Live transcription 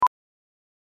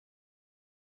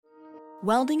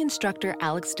Welding instructor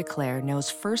Alex DeClaire knows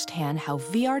firsthand how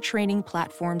VR training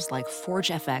platforms like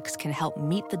ForgeFX can help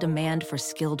meet the demand for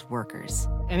skilled workers.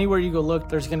 Anywhere you go look,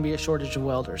 there's going to be a shortage of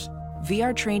welders.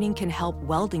 VR training can help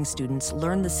welding students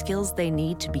learn the skills they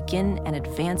need to begin and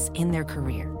advance in their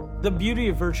career. The beauty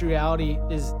of virtual reality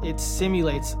is it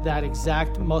simulates that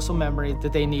exact muscle memory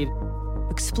that they need.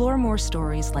 Explore more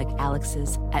stories like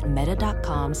Alex's at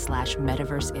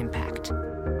meta.com/metaverseimpact.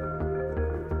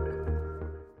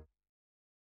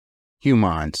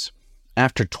 Humans,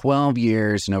 after 12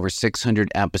 years and over 600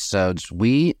 episodes,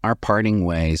 we are parting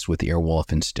ways with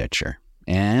Earwolf and Stitcher.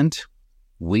 And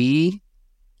we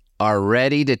are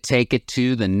ready to take it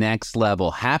to the next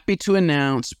level. Happy to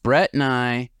announce Brett and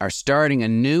I are starting a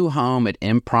new home at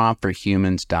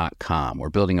improvforhumans.com. We're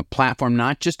building a platform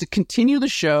not just to continue the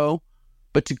show,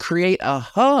 but to create a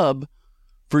hub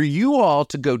for you all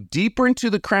to go deeper into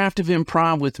the craft of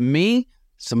improv with me,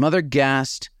 some other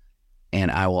guests, and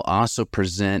I will also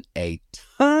present a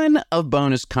ton of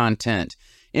bonus content.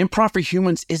 Improv for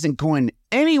Humans isn't going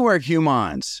anywhere,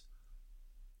 humans.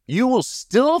 You will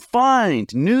still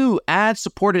find new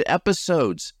ad-supported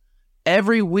episodes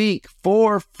every week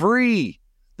for free.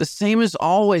 The same as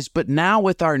always, but now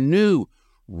with our new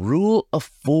Rule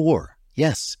of 4.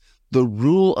 Yes, the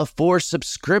Rule of 4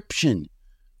 subscription.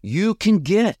 You can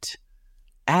get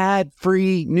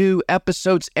ad-free new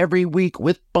episodes every week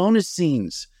with bonus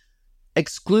scenes,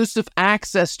 exclusive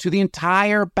access to the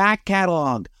entire back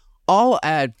catalog, all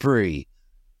ad-free.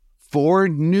 4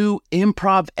 new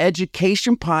improv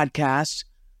education podcasts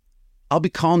I'll be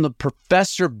calling the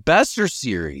Professor Besser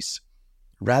series.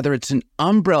 Rather, it's an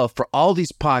umbrella for all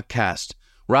these podcasts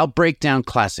where I'll break down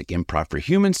classic Improv for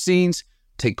Human scenes,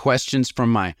 take questions from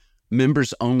my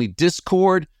members-only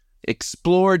Discord,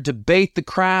 explore, debate the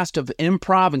craft of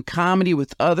improv and comedy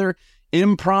with other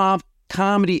improv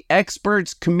comedy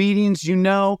experts, comedians you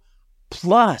know,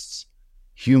 plus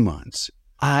humans.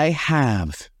 I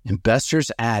have in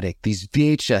Besser's Attic these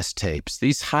VHS tapes,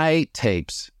 these high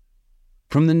tapes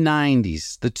from the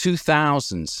 90s, the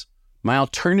 2000s, my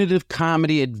alternative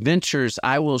comedy adventures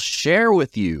I will share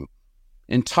with you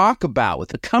and talk about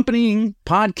with accompanying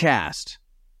podcast.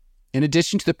 In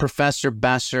addition to the Professor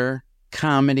Besser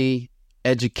comedy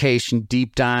education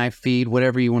deep dive feed,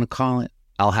 whatever you want to call it,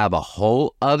 I'll have a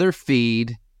whole other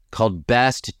feed called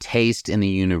Best Taste in the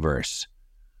Universe,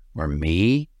 where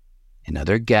me and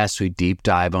other guests who deep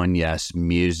dive on, yes,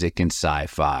 music and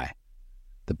sci-fi.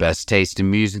 The best taste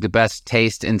in music, the best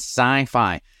taste in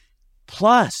sci-fi.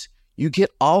 Plus, you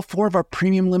get all 4 of our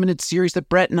premium limited series that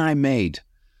Brett and I made.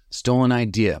 Stolen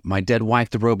Idea, My Dead Wife,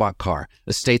 The Robot Car,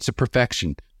 Estates of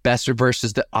Perfection, Besser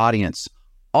versus the Audience.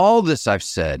 All this I've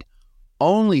said,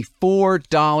 only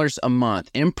 $4 a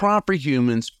month. Improv for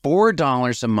Humans,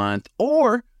 $4 a month,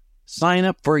 or sign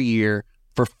up for a year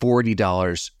for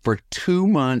 $40 for 2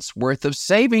 months worth of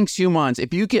savings, humans.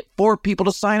 If you get 4 people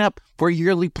to sign up for a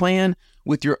yearly plan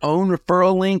with your own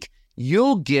referral link,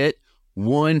 you'll get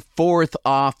 1/4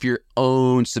 off your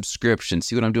own subscription.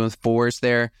 See what I'm doing with 4s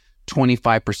there?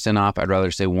 25% off. I'd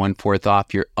rather say 1/4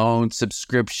 off your own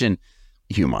subscription,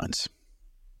 humans.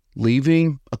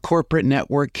 Leaving a corporate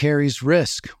network carries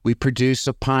risk. We produce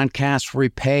a podcast where we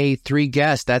pay 3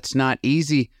 guests. That's not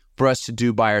easy for us to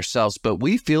do by ourselves, but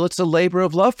we feel it's a labor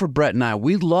of love for Brett and I.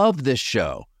 We love this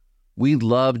show. We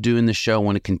love doing the show,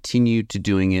 want to continue to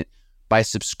doing it. By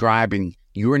subscribing,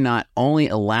 you are not only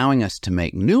allowing us to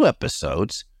make new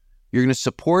episodes, you're going to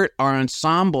support our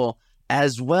ensemble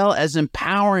as well as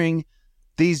empowering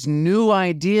these new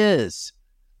ideas,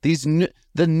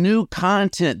 the new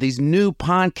content, these new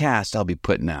podcasts I'll be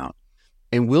putting out.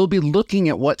 And we'll be looking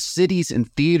at what cities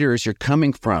and theaters you're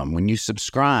coming from when you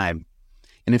subscribe.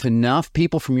 And if enough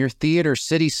people from your theater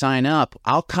city sign up,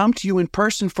 I'll come to you in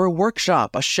person for a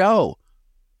workshop, a show.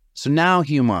 So now,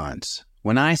 humans,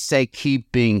 when I say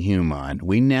keep being human,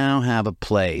 we now have a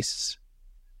place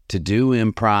to do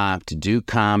improv, to do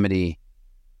comedy,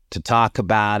 to talk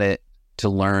about it, to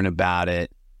learn about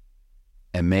it,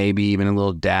 and maybe even a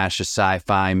little dash of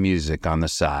sci-fi music on the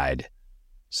side.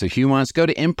 So humans, go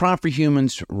to Improv for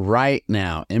Humans right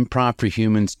now,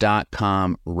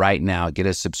 improvforhumans.com right now. Get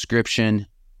a subscription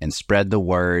and spread the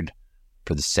word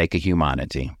for the sake of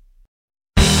humanity.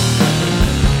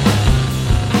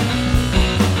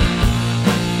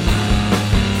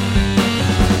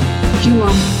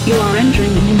 You are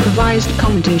entering an improvised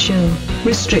comedy show,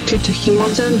 restricted to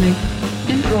humans only.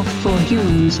 Improv for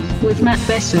Humans, with Matt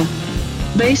Besser.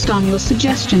 Based on your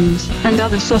suggestions and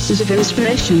other sources of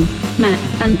inspiration, Matt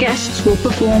and guests will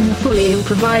perform fully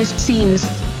improvised scenes.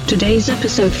 Today's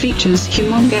episode features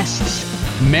human guests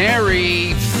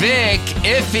Mary, Vic,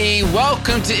 Iffy,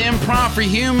 welcome to Improv for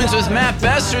Humans with Matt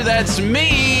Besser. That's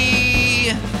me.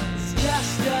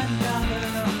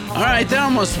 All right, that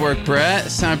almost worked, Brett.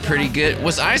 Sounded pretty good.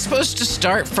 Was I supposed to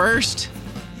start first?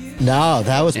 No,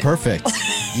 that was perfect.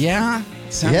 Yeah?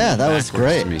 Yeah, that was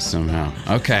great. To me somehow.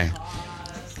 Okay.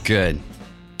 Good.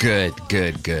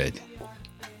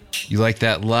 You like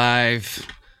that live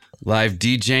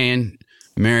DJing?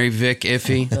 Mary, Vic,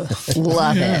 Iffy?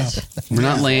 Love it. We're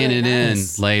not laying it in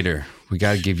later. We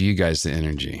got to give you guys the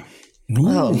energy. Ooh.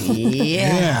 Oh,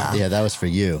 yeah. Yeah, that was for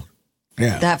you.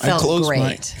 Yeah. That felt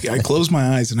great. I close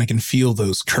my eyes and I can feel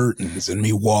those curtains and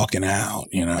me walking out,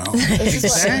 you know. This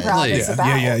is what improv is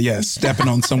about. Yeah. Stepping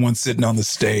on someone sitting on the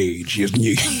stage.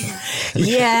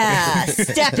 Yeah,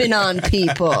 stepping on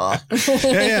people.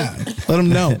 Yeah. Let them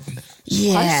know.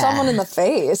 Yeah. Punch someone in the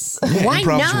face. Why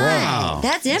Improv's not? wow.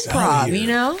 That's improv, you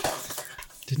know?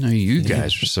 Didn't know you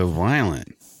guys were so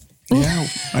violent. Yeah,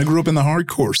 I grew up in the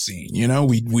hardcore scene. You know,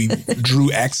 we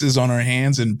drew X's on our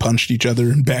hands and punched each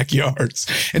other in backyards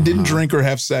and didn't drink or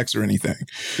have sex or anything.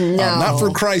 No. Not for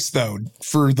Christ, though.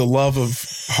 For the love of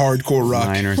hardcore rock.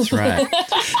 Minor threat.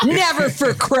 Never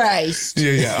for Christ.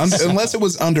 Yeah. Unless it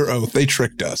was under oath. They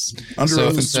tricked us. Under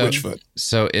oath and Switchfoot.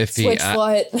 So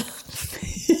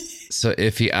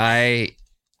Iffy,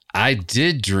 I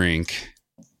did drink.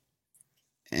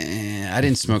 I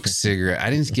didn't smoke a cigarette. I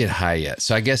didn't get high yet.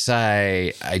 So I guess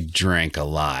I drank a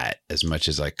lot, as much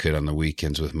as I could on the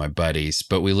weekends with my buddies.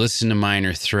 But we listened to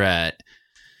Minor Threat,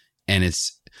 and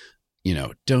it's, you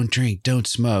know, don't drink, don't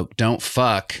smoke, don't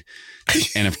fuck.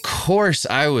 And of course,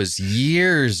 I was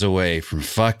years away from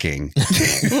fucking. But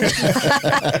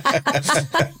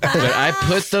I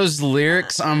put those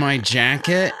lyrics on my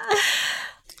jacket.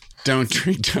 Don't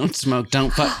drink, don't smoke,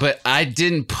 don't fuck. But I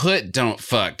didn't put don't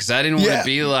fuck because I didn't want to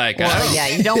be like,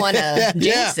 You don't want to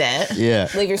jinx it. Yeah.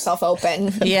 Leave yourself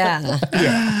open. Yeah.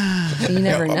 You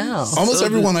never know. Almost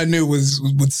everyone I knew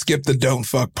would skip the don't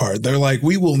fuck part. They're like,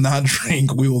 we will not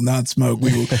drink, we will not smoke,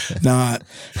 we will not.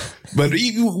 But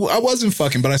I wasn't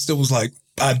fucking, but I still was like,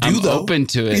 I do I'm though. open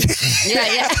to it.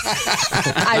 Yeah.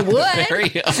 I would.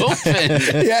 Very open.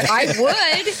 Yeah. I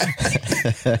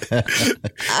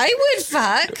would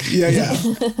fuck. Yeah.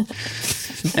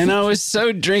 And I was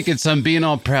so drinking, so I'm being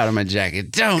all proud of my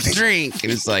jacket. Don't drink.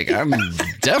 And it's like, I'm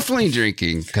definitely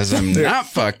drinking because I'm not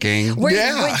fucking.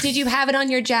 Did you have it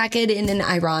on your jacket in an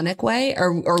ironic way?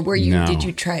 Or were you, No. Did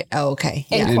you try? Oh, okay.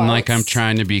 In Yeah. In like I'm quotes.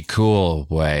 trying to be cool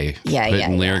way.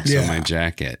 Putting lyrics on my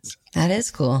jacket. That is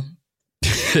cool.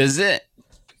 Is it?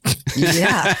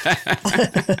 Yeah.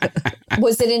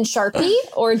 Was it in Sharpie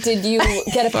or did you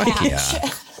get a patch? Yeah.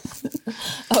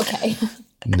 Okay.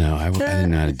 No, I didn't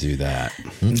know how to do that.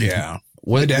 Yeah.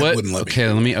 What? My dad wouldn't let me. Okay,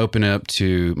 let me open it up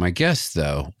to my guests,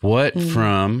 though. What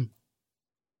from,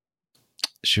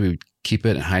 should we keep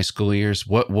it in high school years?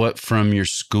 What from your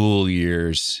school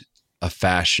years, a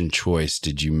fashion choice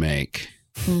did you make?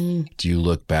 Do you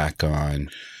look back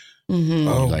on?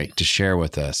 Like to share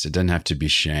with us? It doesn't have to be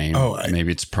shame. Maybe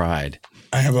it's pride.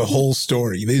 I have a whole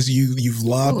story. You've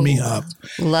lobbed me up.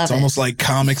 Love it's it. almost like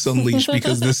Comics Unleashed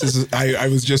because this is. I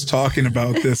was just talking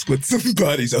about this with some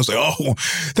buddies. I was like, "Oh,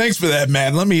 thanks for that,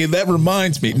 man. That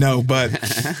reminds me." No, but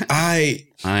I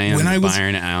am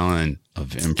Byron Allen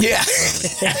of improv. Yeah.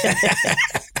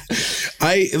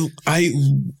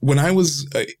 When I was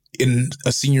a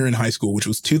senior in high school, which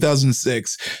was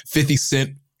 2006, 50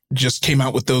 Cent just came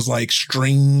out with those like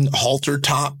string halter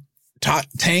top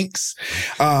tanks.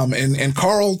 And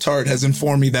Carl Tart has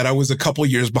informed me that I was a couple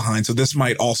years behind. So this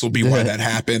might also be why that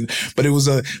happened. But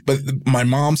but my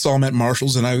mom saw him at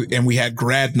Marshall's and we had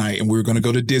grad night and we were going to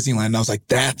go to Disneyland. And I was like,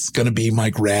 that's going to be my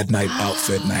grad night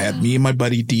outfit. And I had me and my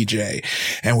buddy DJ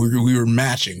and we were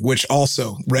matching, which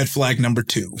also red flag number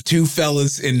 2, 2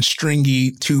 fellas in stringy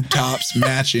tube tops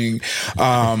matching.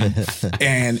 And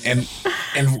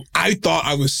I thought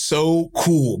I was so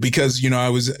cool because, you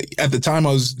know, at the time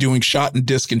I was doing shot and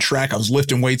disc and track. I was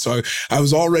lifting weights. So I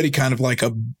was already kind of like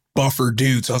a buffer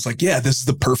dude. So I was like, yeah, this is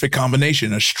the perfect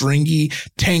combination, a stringy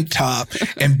tank top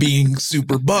and being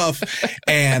super buff.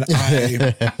 And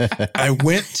I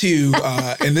went to,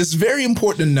 and this is very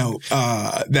important to note,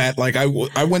 that like I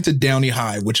went to Downey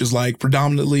High, which is like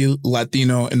predominantly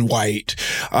Latino and white.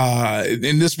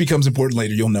 And this becomes important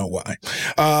later. You'll know why.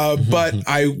 But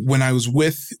when I was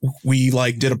we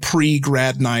like did a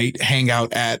pre-grad night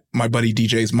hangout at my buddy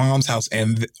DJ's mom's house,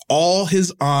 and all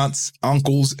his aunts,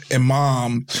 uncles, and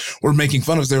mom were making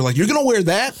fun of us. They were like, "You're going to wear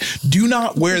that? Do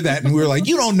not wear that." And we were like,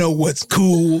 "You don't know what's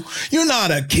cool. You're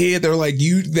not a kid." They're like,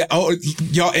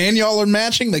 y'all are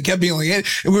matching. They kept being like, and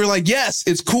we were like, "Yes,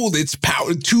 it's cool. It's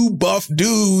power. 2 buff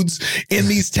dudes in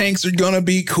these tanks are going to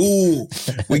be cool."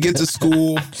 We get to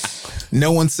school.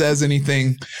 No one says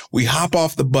anything. We hop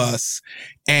off the bus.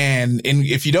 And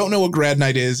if you don't know what grad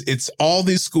night is, it's all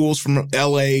these schools from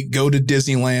LA go to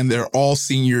Disneyland. They're all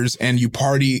seniors and you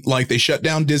party like they shut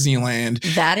down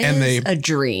Disneyland. That is a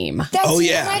dream. That's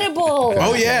incredible.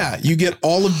 Oh, yeah. You get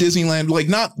all of Disneyland, like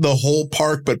not the whole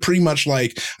park, but pretty much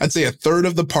like I'd say a third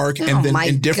of the park. And then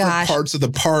in different parts of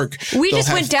the park. We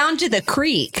just went down to the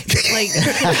creek. Like,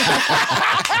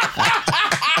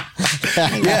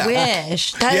 I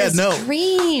wish. That is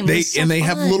dream. They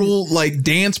have little like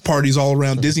dance parties all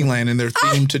around Disneyland and they're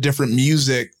themed to different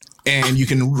music. And you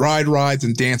can ride rides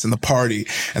and dance in the party.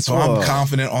 And so I'm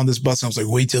confident on this bus. And I was like,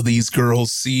 wait till these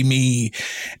girls see me.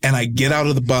 And I get out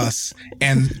of the bus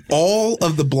and all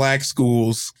of the black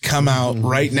schools come out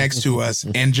right next to us.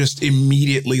 And just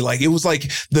immediately, like, it was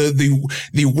like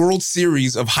the World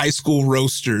Series of high school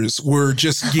roasters were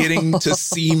just getting to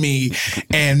see me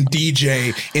and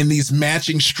DJ in these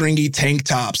matching stringy tank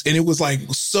tops. And it was like,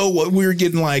 we were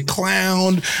getting like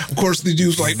clowned. Of course, the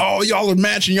dude's like, oh, y'all are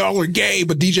matching. Y'all are gay.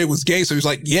 But DJ was gay, so he was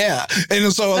like, yeah.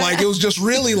 And so like it was just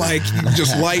really like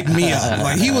just light me up.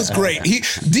 Like he was great.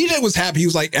 DJ was happy. He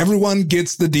was like, everyone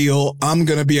gets the deal. I'm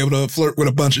gonna be able to flirt with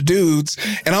a bunch of dudes.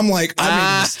 And I'm like, I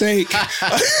made a mistake.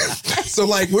 So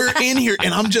like we're in here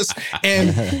and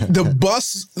the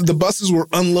buses were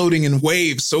unloading in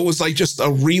waves. So it was like just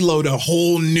a reload, a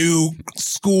whole new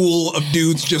school of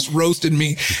dudes just roasted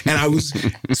me. And I was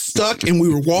stuck and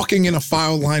we were walking in a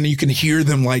file line and you can hear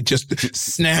them like just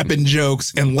snapping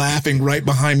jokes and laughing right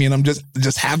behind me. And I'm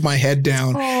just have my head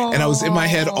down. Aww. And I was in my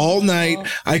head all night.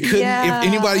 I couldn't, if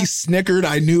anybody snickered,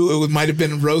 I knew it might have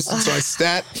been roasted. So I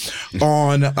sat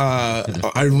on,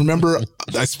 I remember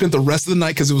I spent the rest of the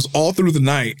night because it was all through the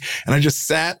night. And I just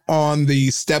sat on the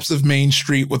steps of Main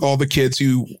Street with all the kids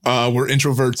who were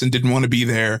introverts and didn't want to be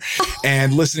there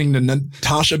and listening to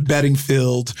Natasha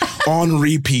Bedingfield on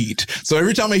repeat. So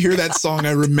every time I hear that song,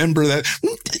 I remember that.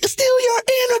 Steal your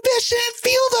inhibition,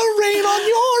 feel the rain on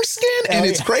your skin. And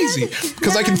it's crazy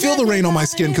because I can feel the rain on my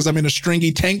skin because I'm in a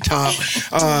stringy tank top,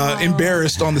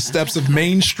 embarrassed on the steps of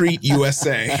Main Street,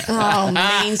 USA. Oh,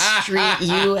 Main Street,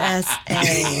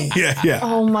 USA. Yeah.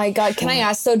 Oh my God. Can I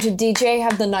ask though, did DJ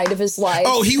have the night of his life?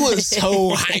 Oh, he was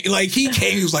so high. Like he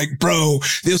came, he was like, bro,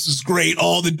 this is great.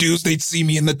 All the dudes, they'd see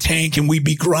me in the tank and we'd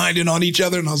be grinding on each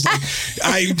other. And I was like,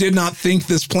 I did not think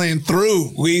this plan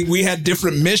through. We had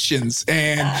different missions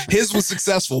and his was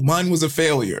successful. Mine was a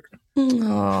failure.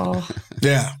 Oh.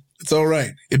 Yeah, it's all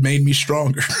right. It made me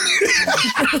stronger.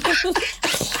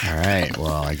 All right.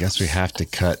 Well, I guess we have to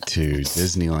cut to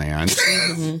Disneyland.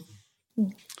 Mm-hmm.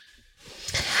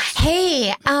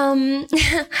 Hey,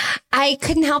 I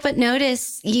couldn't help but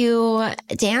notice you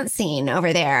dancing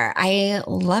over there. I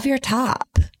love your top.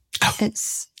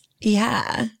 It's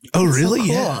Oh, really?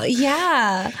 So cool.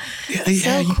 Yeah.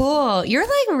 So cool. You're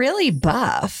like really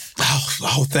buff.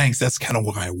 Oh, thanks. That's kind of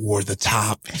why I wore the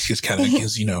top. It's just kind of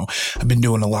because, I've been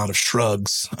doing a lot of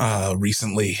shrugs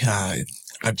recently.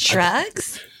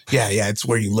 Shrugs? Yeah. It's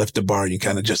where you lift a bar, you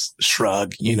kind of just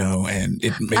shrug, and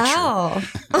it makes Oh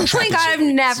my God, I've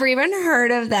never even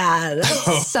heard of that.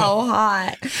 That's so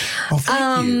hot. Oh,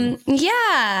 thank you.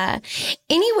 Yeah.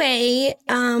 Anyway,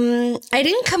 I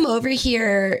didn't come over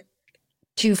here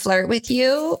to flirt with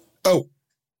you. Oh,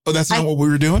 that's not what we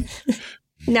were doing?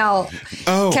 No.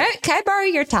 Oh. Can I borrow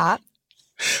your top?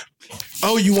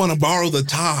 Oh, you want to borrow the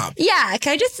top? Yeah.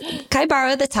 Can I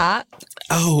borrow the top?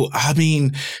 Oh, I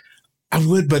mean, I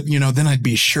would, but then I'd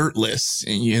be shirtless,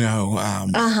 and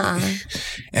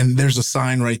there's a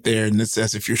sign right there and it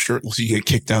says, if you're shirtless, you get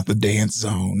kicked out the dance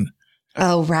zone.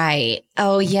 Oh, right.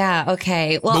 Oh, yeah.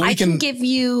 Okay. Well, I can give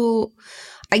you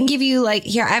like,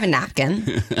 here, I have a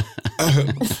napkin.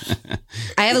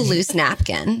 I have a loose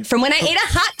napkin from when I ate a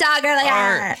hot dog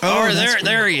earlier.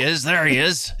 There he is. There he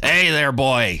is. Hey there,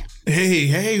 boy.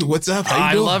 Hey, what's up? How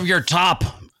you doing? I love your top.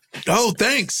 Oh,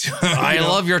 thanks. I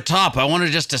love your top. I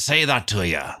wanted just to say that to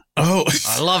you. Oh,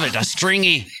 I love it.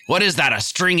 What is that? A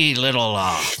stringy little,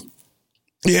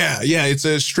 Yeah, it's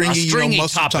a stringy,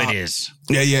 muscle top. It is.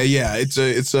 Yeah. It's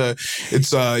GT,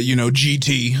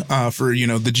 for,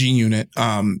 the G unit.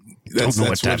 Don't know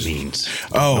what that means.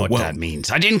 Oh, what that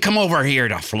means. I didn't come over here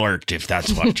to flirt, if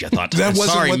that's what you thought.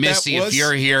 Sorry, Missy, if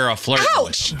you're here a flirt.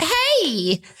 Ouch!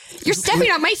 Hey, you're stepping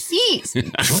on my feet,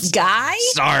 guy.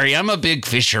 Sorry, I'm a big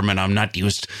fisherman. I'm not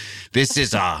used. This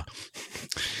is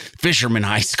Fisherman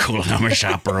High School, and I'm a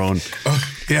chaperone.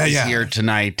 He's here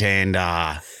tonight, and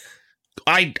I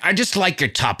just like your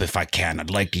top if I can.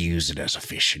 I'd like to use it as a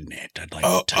fishing net. I'd like.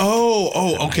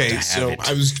 Okay. So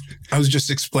I was just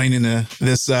explaining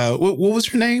this. What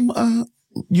was your name?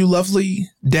 You lovely,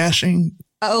 dashing.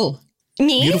 Oh,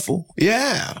 me? Beautiful.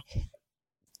 Yeah.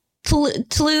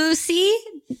 Lucy.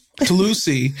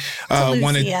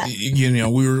 Wanted, yeah.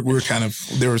 we were kind of,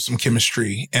 there was some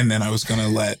chemistry, and then I was going to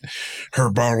let her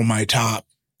borrow my top.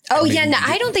 Oh, yeah. No,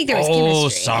 I don't think there was chemistry. Oh,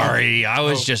 sorry. I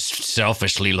was just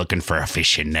selfishly looking for a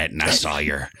fishing net, and I saw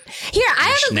your. Here, I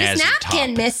have a loose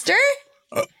napkin, mister.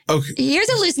 Okay. Here's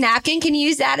a loose napkin. Can you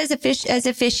use that as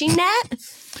a fishing net?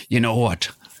 You know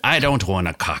what? I don't want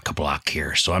a cock-a-block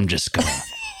here, so I'm just gonna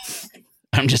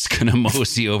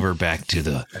mosey over back to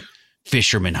the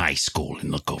Fisherman High School and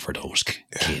look over those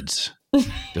kids,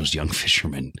 those young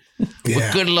fishermen. Yeah.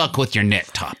 Well, good luck with your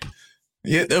net top.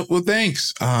 Yeah. Well,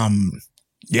 thanks.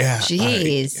 Yeah.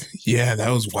 Jeez. That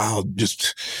was wild.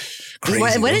 Just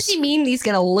crazy. What does he mean he's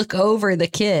going to look over the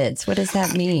kids? What does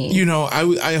that mean?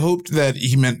 I hoped that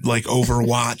he meant like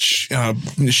Overwatch,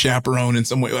 chaperone in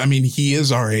some way. I mean, he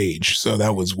is our age, so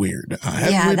that was weird.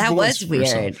 That was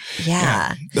weird.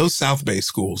 Yeah. Those South Bay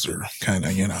schools are kind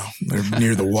of, they're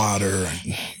near the water.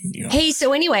 And, Hey,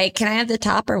 so anyway, can I have the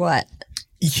top or what?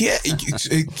 Yeah.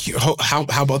 How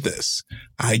about this?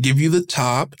 I give you the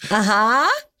top. Uh-huh.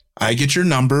 I get your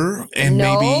number, and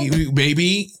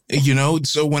maybe,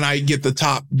 so when I get the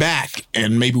top back,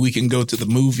 and maybe we can go to the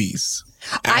movies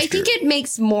after. I think it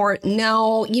makes more,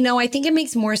 I think it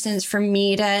makes more sense for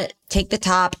me to take the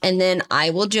top, and then I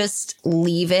will just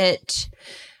leave it.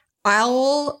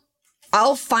 I'll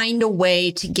find a way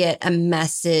to get a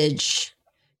message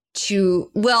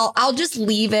I'll just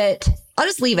leave it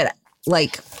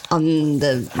like on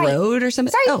the road or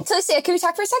something. Sorry, Lucia, can we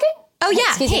talk for a second? Oh, yeah.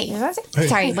 Excuse me.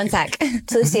 Sorry, one sec.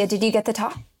 So, Lucia, did you get the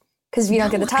top? Because if you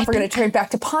don't get the top, we're going to turn back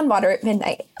to pond water at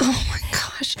midnight. Oh, my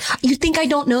gosh. You think I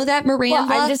don't know that, Miranda?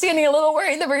 Well, I'm just getting a little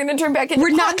worried that we're going to turn back into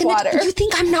pond water. You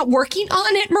think I'm not working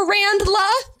on it, Miranda?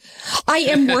 I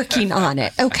am working on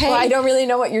it, okay? Well, I don't really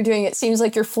know what you're doing. It seems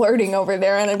like you're flirting over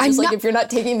there, and I'm just if you're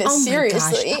not taking this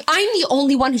seriously. I'm the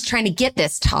only one who's trying to get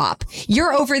this top.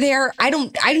 You're over there. I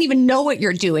don't even know what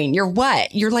you're doing. You're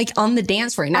what? You're like on the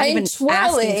dance floor. You're not even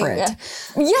asking for it.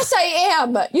 Yes, I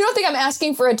am. You don't think I'm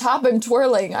asking for a top? I'm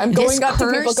twirling. I'm going up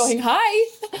to people going, hi.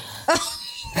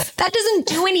 That doesn't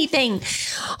do anything.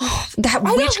 Oh, that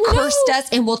witch cursed us,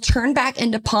 and we'll turn back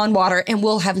into pond water, and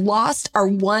we'll have lost our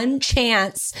one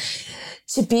chance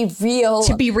to be real.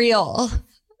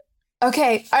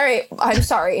 Okay. All right. I'm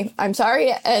sorry.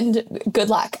 And good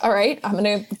luck. All right. I'm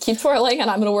going to keep twirling, and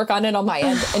I'm going to work on it on my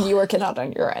end, and you work it out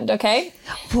on your end. Okay.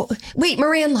 Wait,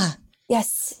 Miranda.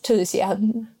 Yes, to Lucia.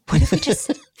 What if we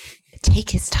just take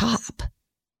his top?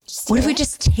 What if we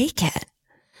just take it?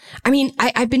 I mean,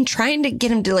 I've been trying to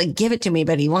get him to give it to me,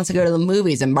 but he wants to go to the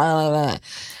movies and blah, blah, blah.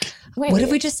 What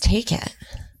if we just take it?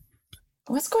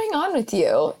 What's going on with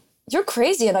you? You're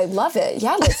crazy and I love it.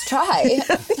 Yeah, let's try.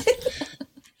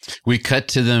 We cut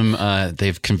to them.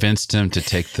 They've convinced him to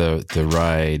take the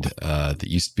ride that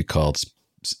used to be called,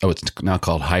 it's now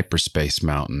called Hyperspace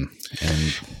Mountain.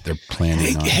 And they're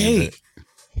planning on it.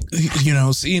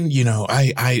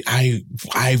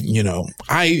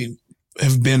 I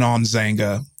have been on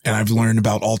Zanga, and I've learned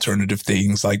about alternative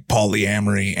things like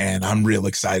polyamory, and I'm real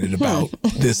excited about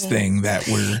this thing that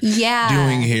we're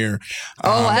doing here.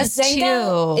 Us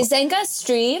too. Is Zanga a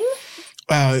stream?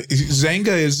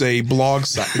 Zanga is a blog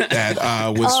site that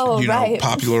was,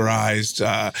 popularized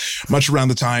much around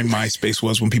the time MySpace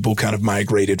was, when people kind of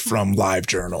migrated from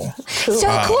LiveJournal. Cool.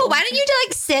 So cool. Why don't you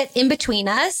sit in between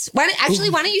us? Why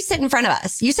don't you sit in front of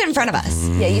us? You sit in front of us.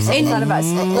 Yeah, you sit in front of us.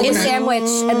 Like a sandwich,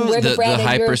 and we're the bread. The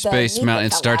hyperspace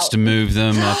mountain starts to move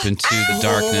them up into the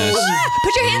darkness.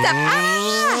 Put your hands up.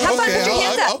 Have fun. Put your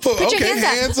hands up. Put your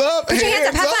hands up. Put your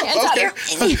hands up. Have fun.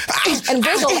 And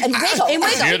wiggle. And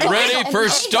wiggle. Get ready for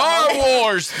Star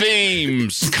Wars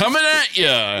themes coming at you.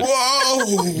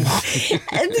 Whoa.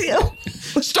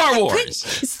 Star Wars.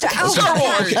 Star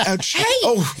Wars. Hey.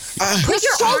 Your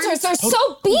shoulders are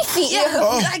so beefy.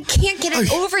 I can't get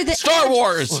it over the Star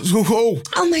Wars. Oh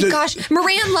my gosh.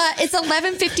 Miranda, it's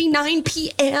 11:59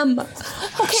 p.m.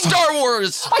 Okay. Star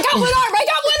Wars. I got one arm.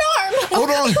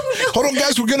 Hold on,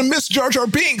 guys. We're going to miss Jar Jar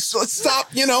Binks. Let's stop,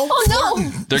 Oh, no.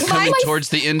 They're coming towards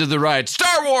the end of the ride.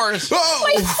 Star Wars. Oh.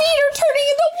 My feet are turning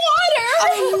into water.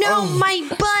 Oh, no. My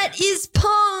butt is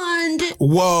pond.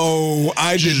 Whoa.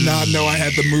 I did not know I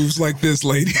had the moves like this,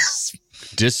 ladies.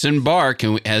 Disembark,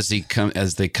 and as they come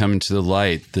into the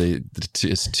light, the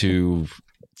two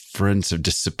friends have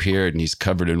disappeared and he's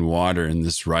covered in water in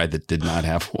this ride that did not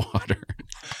have water?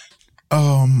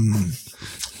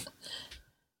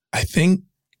 I think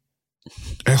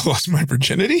I lost my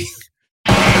virginity.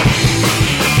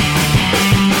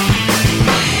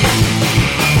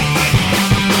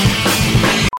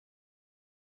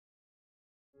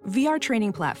 VR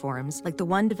training platforms, like the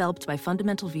one developed by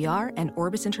Fundamental VR and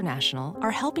Orbis International,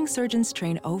 are helping surgeons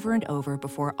train over and over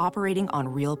before operating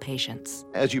on real patients.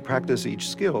 As you practice each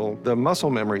skill, the muscle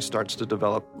memory starts to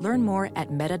develop. Learn more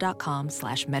at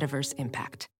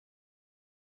meta.com/metaverseimpact.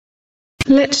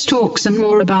 Let's talk some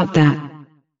more about that.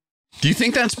 Do you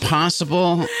think that's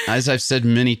possible? As I've said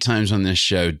many times on this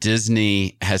show,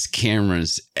 Disney has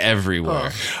cameras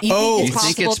everywhere. You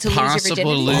think it's possible to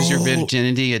lose your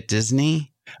virginity at Disney?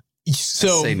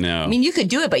 So, say no. I mean, you could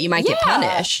do it, but you might get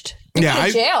punished.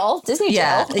 Jail, Disney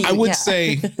jail. I would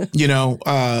say,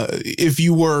 if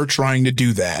you were trying to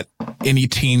do that, any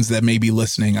teens that may be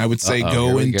listening, I would say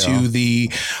go into the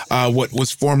what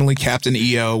was formerly Captain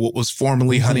EO, what was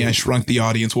formerly Honey, I Shrunk the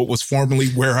Audience, what was formerly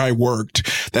Where I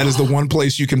Worked. That is the one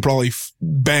place you can probably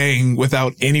bang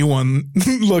without anyone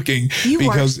looking. You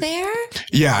worked there?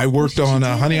 Yeah, I worked on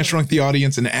Honey, I Shrunk the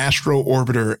Audience and Astro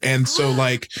Orbiter. And so,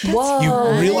 you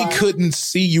really couldn't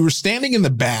see. You were standing in the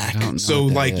back. So,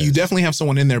 you definitely have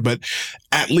someone in there. But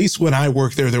at least when I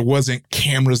worked there wasn't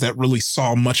cameras that really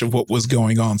saw much of what was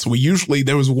going on. So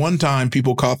there was one time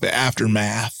people caught the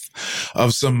aftermath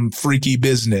of some freaky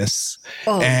business.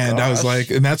 And gosh. I was like,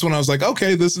 and that's when I was like,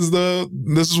 okay, this is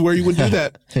where you would do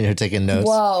that. You're taking notes.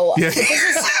 Whoa. Yeah.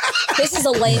 This is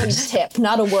a land tip,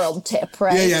 not a world tip,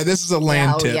 right? Yeah, this is a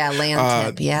land tip. Yeah,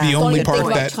 land tip. Yeah. The only part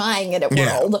that trying it at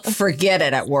World. Forget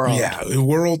it at World. Yeah,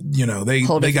 World, they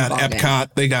got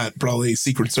Epcot, they got probably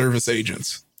Secret Service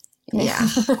agents. Yeah.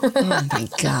 Oh my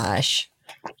gosh.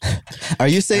 Are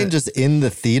you saying just in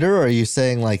the theater, or are you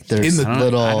saying there's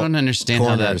little? I don't understand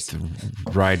corners? how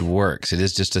that ride works. It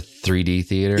is just a 3D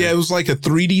theater. Yeah, it was like a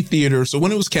 3D theater. So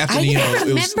when it was Captain EO,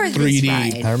 it was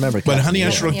 3D. I remember. But Honey, I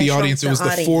Shrunk the Audience, it was the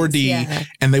 4D,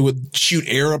 and they would shoot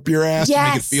air up your ass to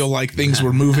make it feel like things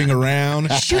were moving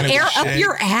around. Shoot air up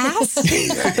your ass?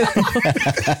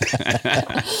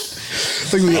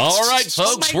 All right,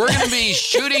 folks, we're going to be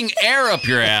shooting air up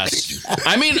your ass.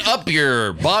 I mean, up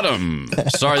your bottom.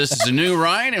 Sorry, this is a new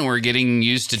ride, and we're getting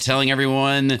used to telling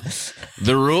everyone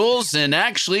the rules. And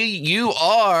actually, you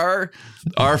are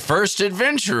our first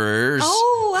adventurers.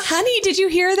 Oh, honey, did you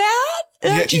hear that?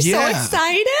 Aren't you so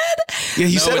excited? Yeah,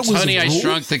 he said it was Honey, I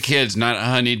Shrunk the Kids, not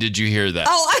Honey, did you hear that?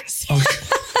 Oh, I see.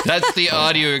 That's the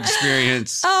audio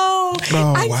experience. Wow.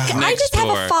 I just have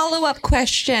a follow-up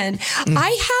question. I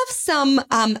have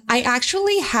I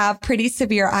actually have pretty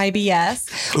severe IBS.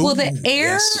 Will the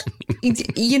air,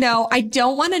 I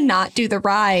don't want to not do the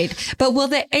ride, but will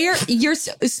the air,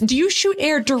 do you shoot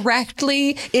air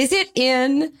directly? Is it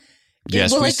in?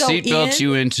 Yes, we seatbelt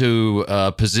you into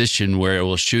a position where it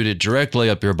will shoot it directly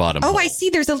up your bottom. Oh, I see.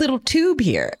 There's a little tube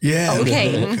here. Yeah.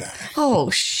 Okay. Oh,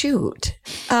 shoot.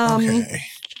 Okay.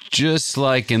 Just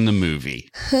like in the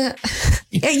movie. And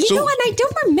I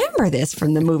don't remember this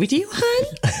from the movie. Do you, hon?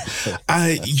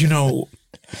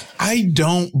 I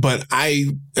don't, but I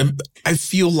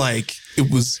feel like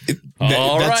it was.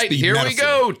 All right, here we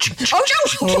go. Oh,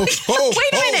 no.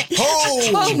 Wait a minute.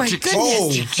 Oh, my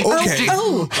goodness. Okay.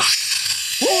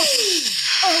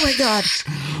 Oh, my God.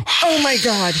 Oh, my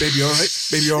God. Baby, all right?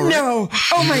 Baby, all right? No.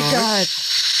 Oh, my God.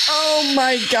 Oh,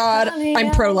 my God.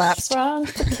 I'm prolapsed.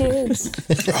 Shrunk the Kids.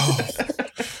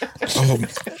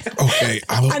 Okay.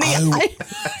 I'm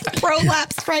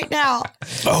prolapsed right now.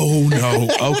 Oh, no.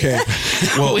 Okay.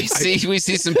 Well, we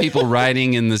see some people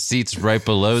riding in the seats right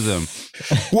below them.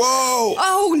 Whoa.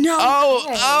 Oh, no.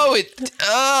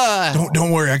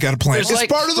 Don't worry. I got a plan. There's it's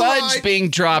part of the ride being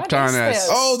dropped on us.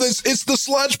 Oh, it's the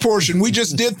sludge portion. We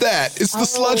just did that. It's the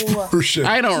sludge portion.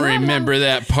 I don't remember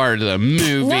that part of the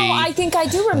movie. No, I think I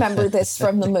do remember this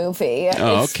from the movie.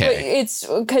 Okay. It's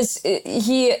because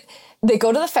they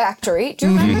go to the factory. Do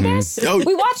you remember this?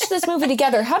 We watched this movie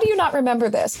together. How do you not remember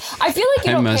this? I feel like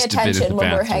you don't pay attention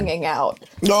when we're hanging out.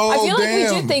 I feel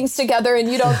like we do things together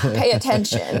and you don't pay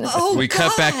attention. We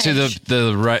cut back to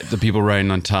the people riding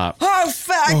on top. Oh,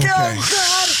 fuck. Okay. Oh,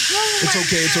 God.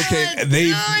 It's okay.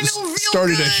 They've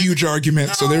started a huge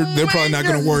argument, so they're probably not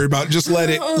going to worry about it. Just let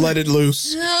it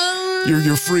loose.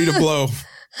 You're free to blow.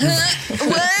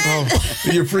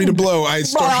 You're free to blow. I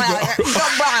started.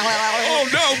 Oh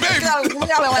no, baby! No!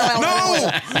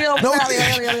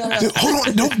 Hold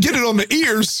on! Don't get it on the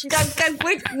ears. No.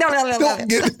 Don't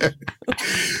get it.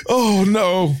 Oh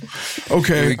no.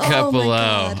 Okay. We cut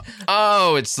below.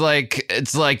 Oh, it's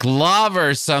like lava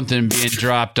or something being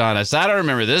dropped on us. I don't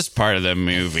remember this part of the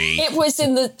movie. It was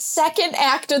in the second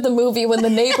act of the movie when the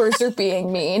neighbors are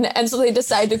being mean, and so they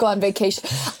decide to go on vacation.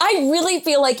 I really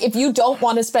feel like if you don't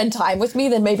want to spend time with me,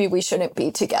 then maybe we shouldn't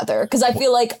be together. Because I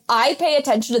feel like I pay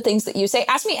attention to things that you say.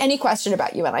 Ask me any question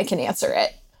about you and I can answer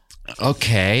it.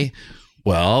 Okay.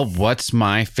 Well, what's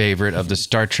my favorite of the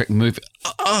Star Trek movie?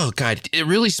 Oh, God, it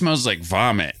really smells like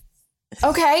vomit.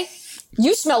 Okay.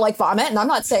 You smell like vomit, and I'm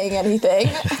not saying anything.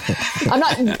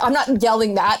 I'm not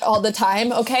yelling that all the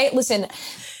time, okay? Listen,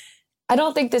 I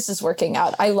don't think this is working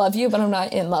out. I love you, but I'm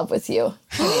not in love with you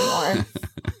anymore.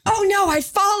 Oh no, I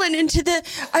fell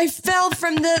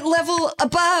from the level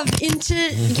above into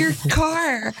your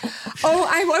car. Oh,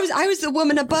 I was the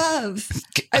woman above.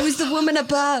 I was the woman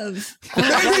above.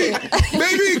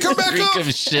 Baby, come back up.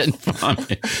 Of shit and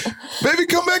vomit. Baby,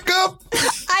 come back up.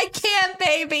 I can't,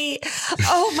 baby.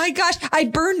 Oh my gosh, I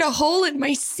burned a hole in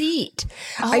my seat.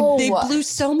 They blew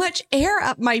so much air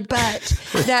up my butt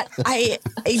that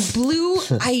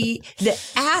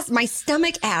my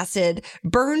stomach acid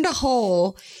burned a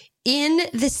hole in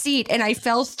the seat and I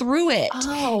fell through it.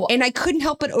 Oh. And I couldn't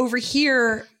help but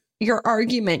overhear your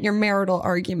argument, your marital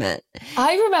argument.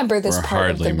 I remember this part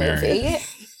of the movie.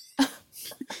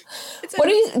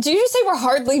 Do you just say we're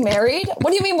hardly married?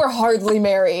 What do you mean we're hardly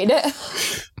married?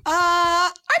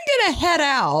 I'm gonna head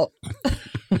out.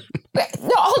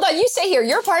 No, hold on. You stay here.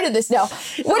 You're part of this now.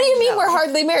 What do you mean we're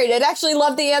hardly married? I'd actually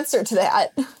love the answer to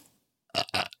that.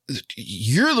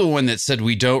 You're the one that said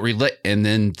we don't relate, and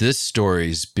then this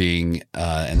story's being,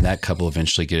 and that couple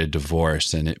eventually get a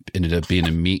divorce, and it ended up being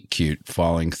a meet cute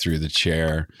falling through the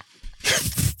chair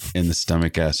in the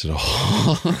stomach acid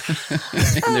hole.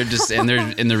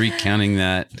 and they're recounting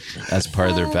that as part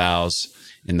of their vows,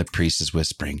 and the priest is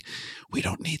whispering, "We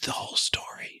don't need the whole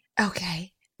story."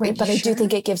 Okay. Right, but I do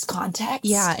think it gives context.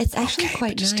 Yeah, it's actually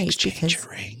quite just nice. Exchange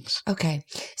your rings. Okay,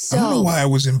 I don't know why I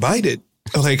was invited.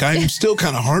 Like, I'm still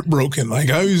kind of heartbroken. Like,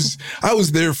 I was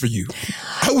there for you.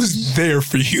 I was there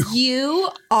for you. You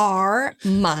are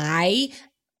my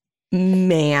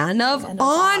man of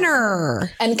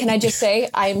honor. And can I just say,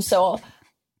 I am so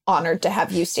honored to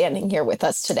have you standing here with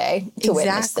us today to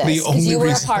witness this. Because you were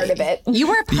a part of it. You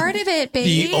were a part of it,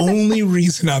 babe. The only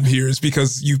reason I'm here is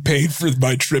because you paid for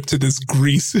my trip to this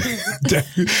Greece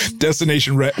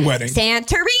destination wedding.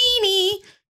 Santorini.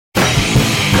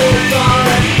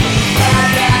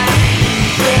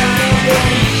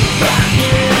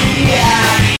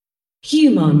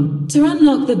 Human. To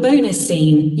unlock the bonus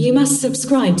scene, you must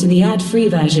subscribe to the ad-free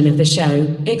version of the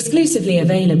show, exclusively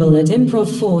available at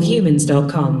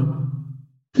improv4humans.com.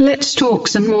 Let's talk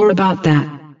some more about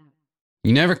that.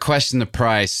 You never question the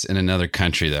price in another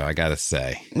country, though, I gotta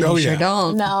say. You sure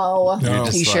don't. No.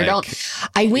 You sure don't.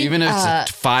 I went, even if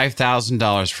it's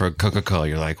 $5,000 for a Coca-Cola,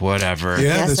 you're like, whatever.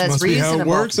 Yeah, this must be how it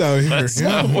works out here. That's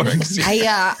how it works.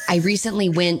 I recently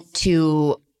went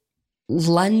to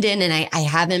London, and I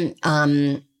haven't,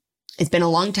 it's been a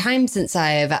long time since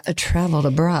I've traveled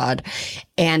abroad.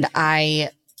 And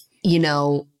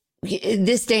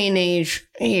this day and age,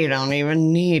 you don't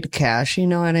even need cash. You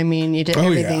know what I mean?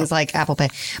 Everything's like Apple Pay.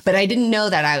 But I didn't know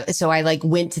that. So I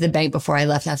went to the bank before I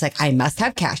left. I was like, I must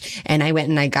have cash. And I went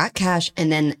and I got cash. And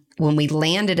then when we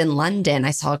landed in London,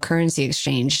 I saw a currency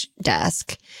exchange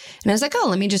desk. And I was like, oh,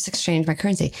 let me just exchange my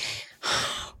currency.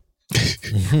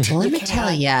 Well, let me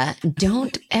tell you,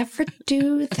 don't ever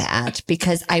do that,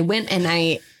 because I went and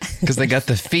because they got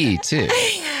the fee too.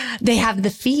 They have the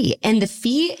fee, and the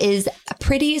fee is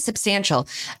pretty substantial.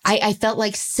 I felt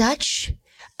like such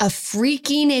a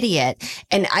freaking idiot,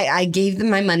 and I gave them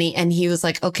my money, and he was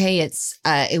like, okay,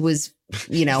 it was,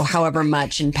 however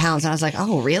much in pounds. And I was like,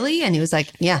 oh, really? And he was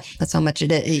like, yeah, that's how much it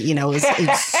is.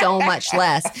 It's so much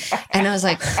less. And I was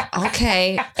like,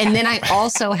 okay. And then I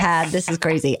also had, this is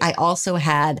crazy. I also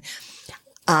had,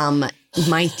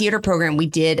 my theater program. We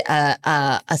did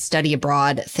a study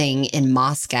abroad thing in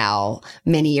Moscow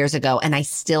many years ago, and I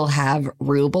still have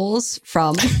rubles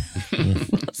from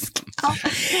Moscow.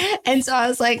 And so I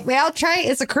was like, well, I'll try.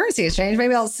 It's a currency exchange.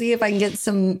 Maybe I'll see if I can get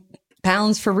some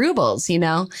pounds for rubles,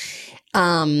 And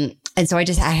so I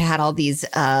had all these, so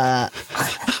I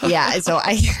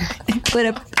put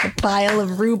a pile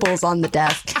of rubles on the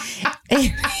desk.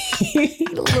 And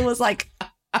he was like,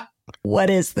 what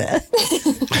is this?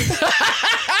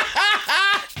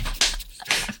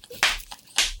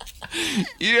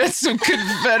 You had some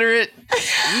Confederate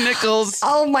nickels.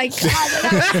 Oh my God.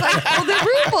 And I was like, they're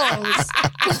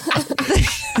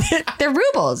rubles. They're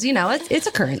rubles. It's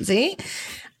a currency.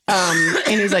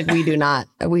 And he's like, we do not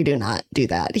do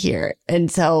that here.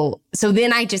 And so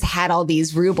then I just had all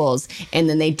these rubles, and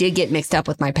then they did get mixed up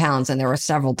with my pounds. And there were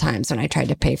several times when I tried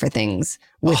to pay for things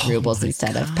with rubles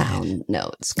instead of pound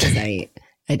notes because I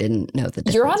didn't know the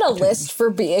difference. You're on a list for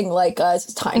being like a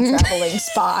time traveling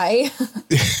spy.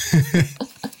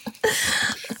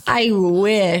 I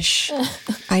wish.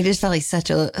 I just felt like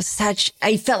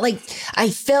I felt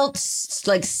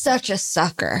like such a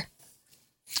sucker.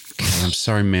 God, I'm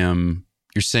sorry, ma'am.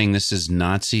 You're saying this is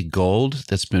Nazi gold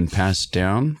that's been passed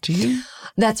down to you?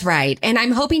 That's right. And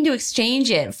I'm hoping to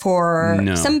exchange it for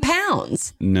some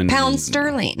pounds. Pounds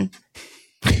sterling.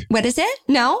 What is it?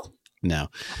 No? No.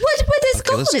 What is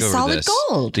gold? It's solid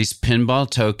gold. These pinball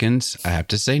tokens, I have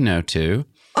to say no to.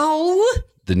 Oh.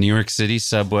 The New York City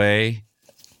subway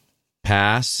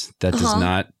pass, that does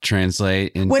not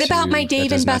translate into... What about my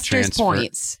Dave and Buster's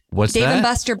points? What's that? Dave and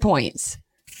Buster points.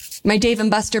 My Dave and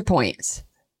Buster points.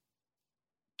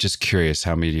 Just curious,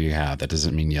 how many do you have? That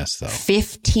doesn't mean yes, though.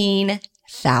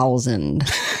 15,000.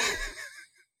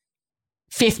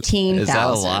 15,000. Is that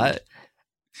a lot?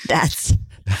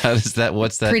 How does that?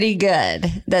 What's that? Pretty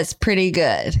good. That's pretty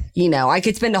good. You know, I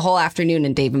could spend a whole afternoon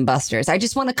in Dave and Buster's. I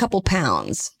just want a couple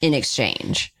pounds in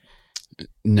exchange.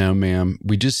 No, ma'am.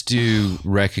 We just do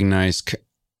recognize.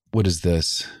 What is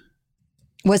this?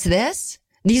 What's this?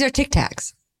 These are Tic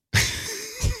Tacs.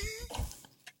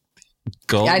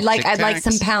 Gold. I'd like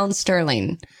some pounds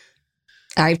sterling.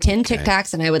 I have 10 Tic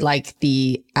Tacs, and I would like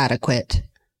the adequate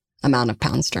amount of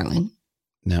pounds sterling.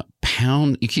 No,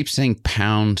 pound. You keep saying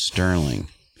pound sterling.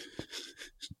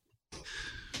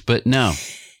 But no.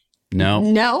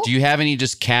 Do you have any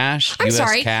just cash? I'm US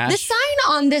sorry. Cash? The sign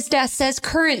on this desk says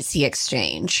currency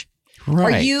exchange.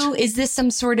 Right. Is this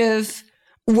some sort of,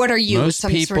 what are you? Most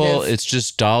people, it's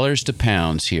just dollars to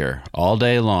pounds here all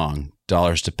day long.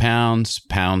 Dollars to pounds,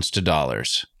 pounds to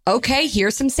dollars. Okay,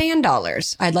 here's some sand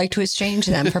dollars. I'd like to exchange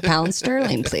them for pounds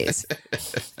sterling, please.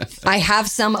 I have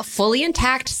some fully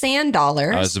intact sand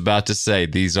dollars. I was about to say,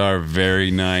 these are very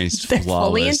nice. They're flawless.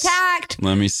 Fully intact.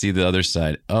 Let me see the other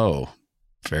side. Oh,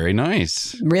 very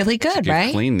nice. Really good,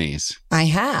 right? Clean these. I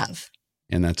have.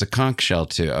 And that's a conch shell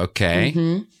too. Okay.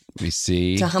 Mm-hmm. Let me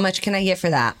see. So how much can I get for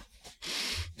that?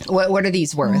 What are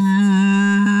these worth?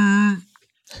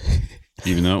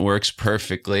 Even though it works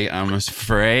perfectly, I'm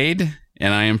afraid,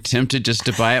 and I am tempted just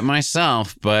to buy it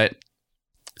myself, but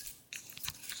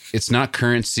it's not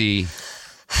currency.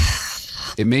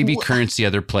 It may be currency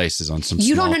other places on some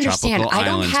small tropical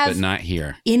islands, but not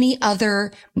here. Any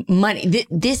other money?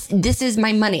 This is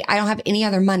my money. I don't have any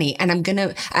other money, and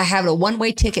I have a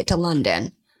one-way ticket to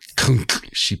London.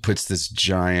 She puts this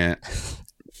giant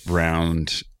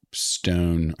round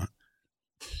stone.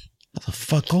 What the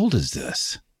fuck gold is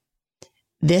this?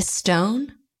 This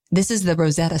stone? This is the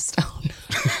Rosetta Stone.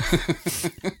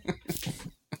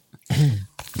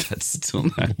 That's still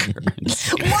not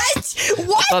currency.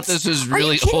 What? I thought this was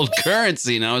really old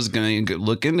currency, and I was going to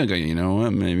look into it. You know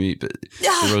what? Maybe but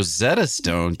the Rosetta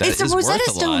Stone. That is worth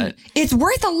a lot. It's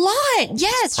worth a lot.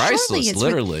 Yes, it's priceless. It's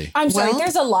literally. I'm sorry.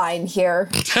 There's a line here.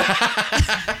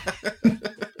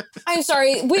 I'm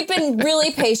sorry. We've been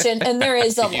really patient, and there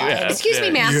is a line. Excuse me,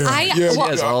 ma'am.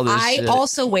 I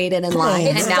also waited in line,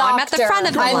 and now I'm at the front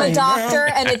of the line. I'm a doctor,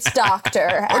 and it's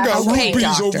doctor. I got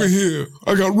rupees over here.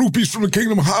 I got rupees from the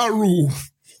kingdom of Hyrule.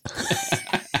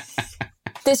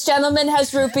 This gentleman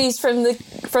has rupees from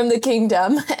the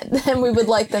kingdom, and we would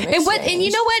like them exchanged. And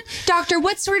you know what, doctor?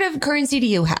 What sort of currency do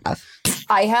you have?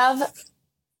 I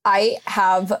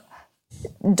have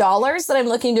dollars that I'm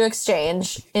looking to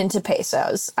exchange into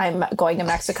pesos. I'm going to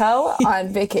Mexico on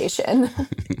vacation.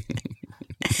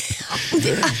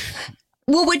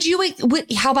 Well,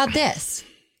 how about this?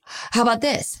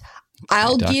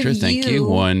 I'll give you. Thank you.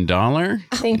 $1.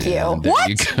 Thank you. There what?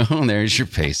 you go. There's your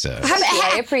peso.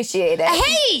 I appreciate it.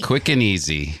 Hey, quick and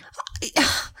easy.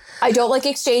 I don't like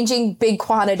exchanging big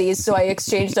quantities, so I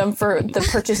exchange them for the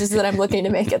purchases that I'm looking to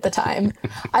make at the time.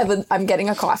 I'm getting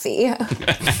a coffee.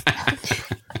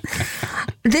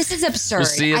 This is absurd. We'll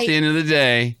see you at the end of the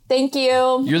day. Thank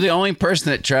you. You're the only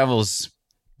person that travels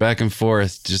back and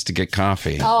forth just to get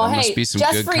coffee. Oh, that must be some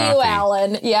just good for coffee. you,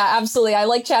 Alan. Yeah, absolutely. I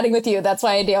like chatting with you. That's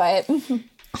why I do it.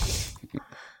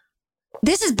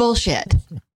 This is bullshit.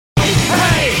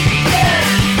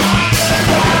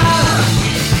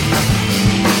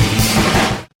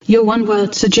 Your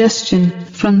one-word suggestion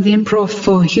from the Improv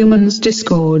for Humans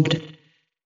Discord.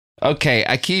 Okay,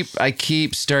 I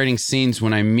keep starting scenes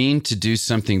when I mean to do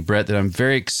something, Brett, that I'm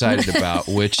very excited about,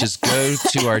 which is go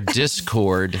to our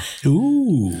Discord.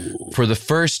 Ooh. For the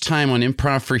first time on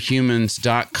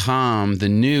improvforhumans.com, the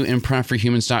new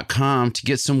improvforhumans.com, to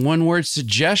get some one-word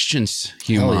suggestions,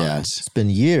 humans. Oh, yeah. It's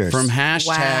been years. From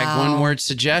hashtag one-word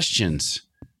suggestions.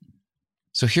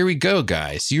 So here we go,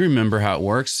 guys. You remember how it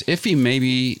works. Iffy,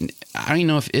 maybe, I don't even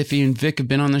know if Iffy and Vic have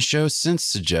been on the show since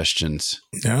suggestions.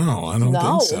 No, I don't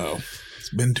think so. It's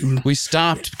been too... We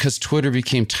stopped because Twitter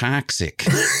became toxic.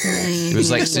 It was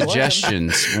like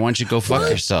suggestions. Why don't you go fuck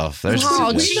yourself? There's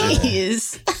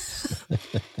jeez.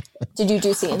 Did you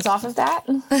do scenes off of that?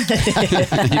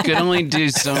 You could only do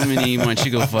so many why don't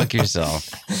you go fuck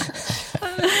yourself.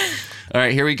 All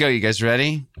right, here we go. You guys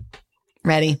ready?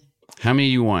 Ready. How many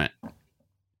you want?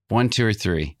 1, 2, or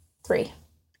 3? 3.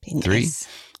 3?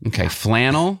 Okay.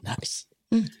 Flannel,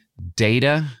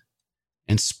 data,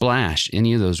 and splash.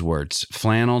 Any of those words.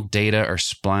 Flannel, data, or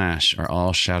splash are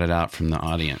all shouted out from the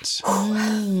audience.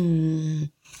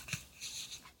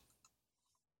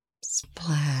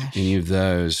 Splash. Any of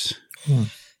those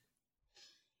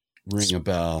ring a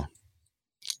bell.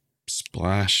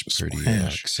 Splash, pretty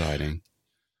exciting.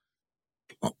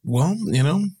 Well,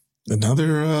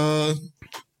 another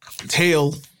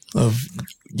tale of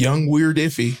young weird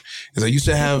Iffy is I used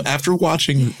to have, after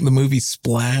watching the movie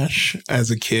Splash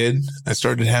as a kid, I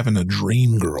started having a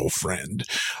dream girlfriend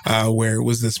where it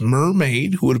was this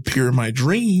mermaid who would appear in my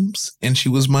dreams, and she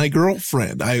was my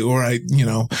girlfriend.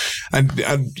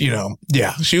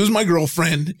 She was my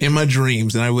girlfriend in my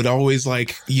dreams, and I would always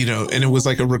and it was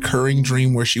like a recurring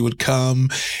dream where she would come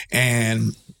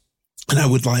and I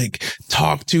would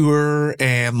talk to her,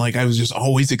 and I was just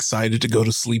always excited to go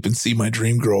to sleep and see my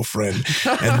dream girlfriend.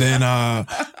 And then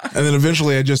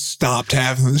eventually I just stopped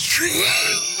having this dream.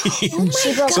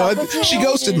 She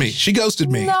ghosted me. She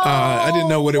ghosted me. No. I didn't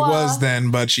know what it was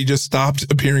then, but she just stopped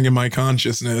appearing in my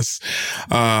consciousness.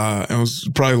 It was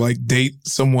probably date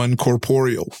someone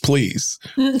corporeal, please.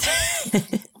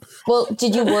 Well,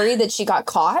 did you worry that she got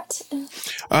caught?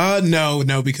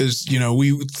 No, because,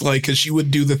 because she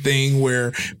would do the thing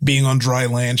where being on dry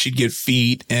land, she'd get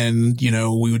feet, and,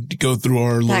 we would go through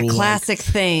our that classic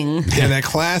thing. Yeah, that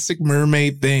classic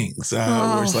mermaid things.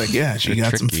 Where it's she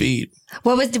got some feet.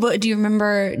 What do you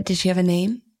remember? Did she have a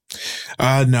name?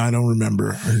 No, I don't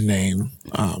remember her name.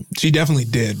 She definitely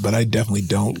did, but I definitely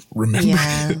don't remember.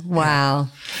 Yeah. Wow.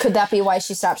 Could that be why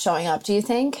she stopped showing up, do you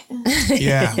think?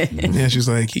 Yeah. Yeah. She's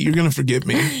like, you're going to forget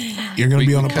me. You're going to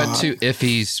be on a pod. Cut to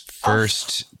Iffy's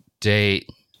first date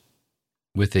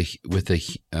with a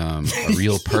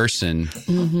real person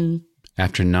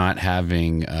after not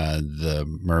having the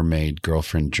mermaid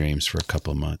girlfriend dreams for a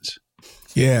couple of months.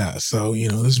 Yeah. So,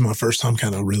 this is my first time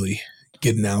kind of really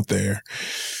getting out there.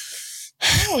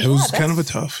 It was kind of a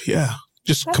tough,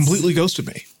 just completely ghosted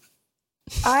me.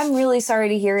 I'm really sorry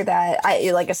to hear that.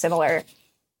 A similar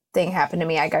thing happened to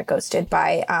me. I got ghosted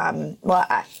by,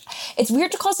 it's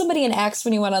weird to call somebody an ex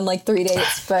when you went on 3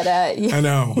 dates, but, I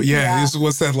know. Yeah.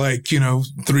 What's that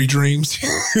 3 dreams?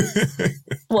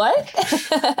 What?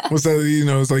 What's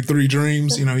that? It's 3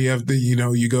 dreams. You have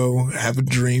you go have a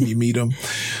dream, you meet them,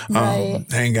 right.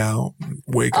 Hang out,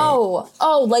 wake up.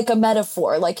 Oh, like a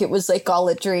metaphor. Like it was all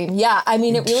a dream. Yeah. I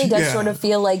mean, it really does sort of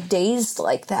feel dazed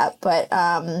like that, but,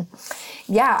 I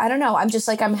don't know. I'm just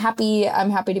I'm happy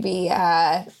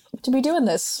to be doing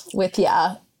this with you.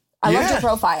 I loved your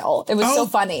profile. It was so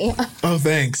funny. Oh,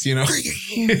 thanks. I was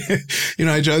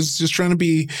just trying to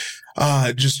be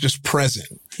just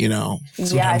present,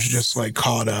 sometimes you're just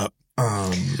caught up,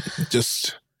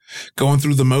 just going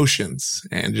through the motions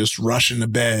and just rushing to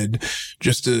bed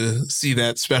just to see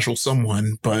that special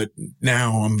someone. But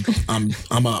now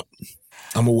I'm up.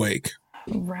 I'm awake.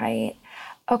 Right.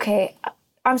 Okay.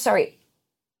 I'm sorry.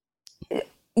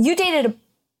 You dated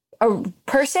a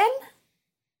person?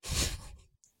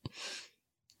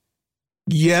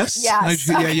 Yes. Yes.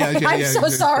 Yeah. I'm so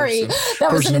sorry.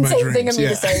 That was an insane thing of me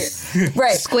to say.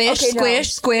 Right.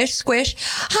 Squish.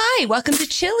 Hi, welcome to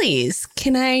Chili's.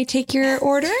 Can I take your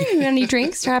order? Any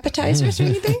drinks or appetizers or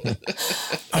anything?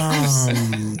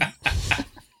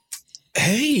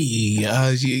 Hey,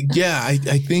 I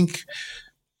think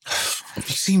you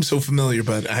seem so familiar,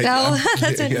 but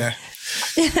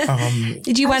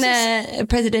did you want a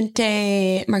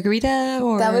Presidente margarita?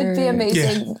 Or that would be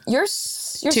amazing. Yeah. You're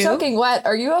soaking wet.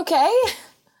 Are you okay?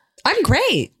 I'm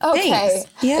great. Okay. Thanks.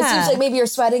 Yeah. It seems like maybe you're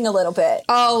sweating a little bit.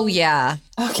 Oh yeah.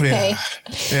 Okay.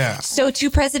 Yeah. So 2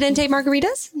 Presidente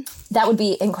margaritas? That would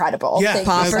be incredible. Yeah.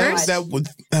 Poppers.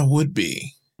 That would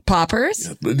be.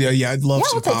 Poppers? Yeah, I'd love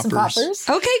some poppers.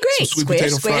 Okay, great. Some sweet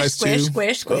potato fries too.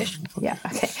 Squish. Yeah,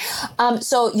 okay.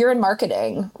 So you're in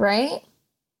marketing, right?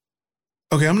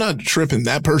 Okay, I'm not tripping.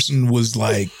 That person was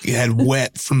like, had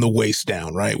wet from the waist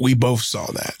down, right? We both saw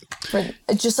that.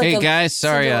 Just like hey, guys.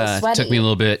 Sorry, took me a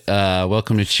little bit.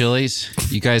 Welcome to Chili's.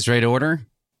 You guys ready to order?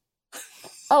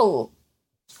 Oh,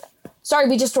 sorry.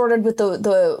 We just ordered with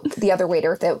the other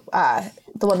waiter, the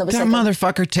one that was that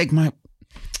motherfucker take my...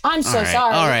 I'm so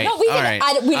sorry. All right.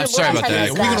 No, I'm sorry about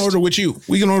that. We can order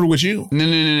with you.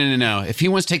 No. If he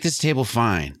wants to take this table,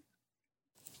 fine.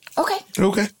 Okay.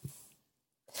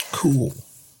 Cool.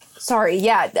 Sorry.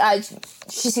 Yeah.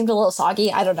 She seemed a little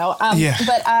soggy. I don't know.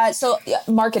 But so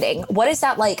marketing, what is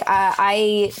that like?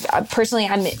 I personally,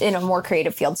 I'm in a more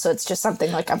creative field. So it's just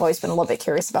something like I've always been a little bit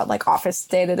curious about, like office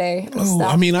day to day.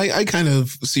 I mean, I kind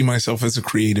of see myself as a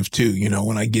creative too, you know,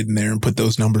 when I get in there and put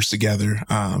those numbers together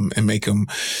and make them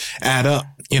add up,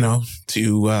 you know,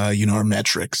 to, our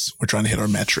metrics. We're trying to hit our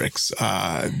metrics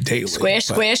daily.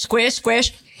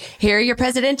 Squish. Here are your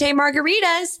Presidente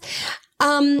margaritas.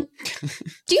 Do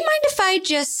you mind if I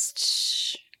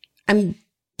just... I'm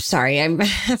sorry, I'm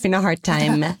having a hard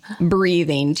time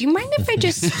breathing. Do you mind if I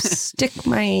just stick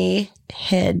my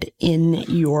head in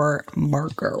your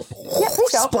marker? Yeah,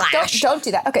 please don't do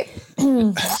that. Okay.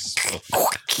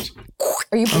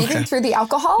 Are you breathing through the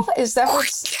alcohol? Is that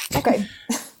what's... Okay.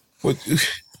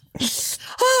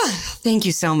 Thank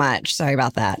you so much. Sorry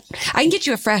about that. I can get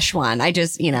you a fresh one. I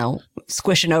just,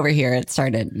 squishing over here, it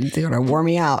started to warm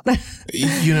me out.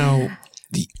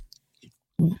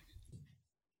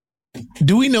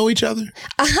 Do we know each other?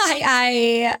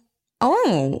 Oh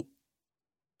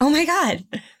my God.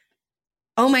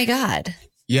 Oh my God.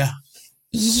 Yeah.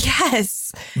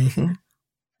 Yes. Mm-hmm.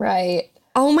 Right.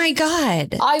 Oh my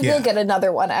God. I will get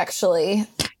another one actually.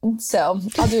 So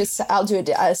I'll do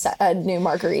a new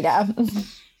margarita.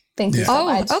 Thank you so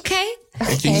much. Okay.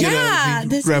 Can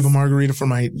you grab a margarita for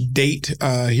my date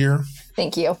here?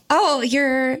 Thank you. Oh,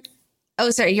 you're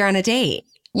on a date.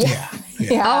 Yeah.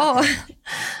 Oh,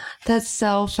 that's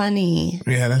so funny.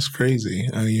 Yeah, that's crazy.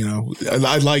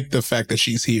 I like the fact that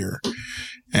she's here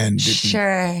and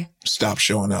didn't stop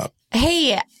showing up.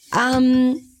 Hey, I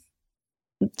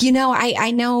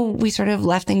know we sort of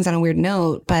left things on a weird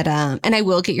note, but and I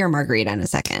will get your margarita in a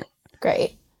second.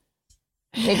 Great.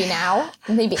 Maybe now.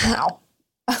 Maybe now.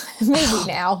 Or we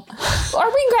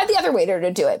can grab the other waiter to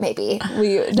do it. Maybe.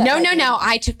 No.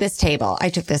 I took this table.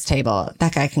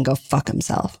 That guy can go fuck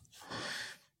himself.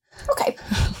 Okay.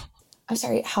 I'm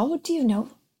sorry. How do you know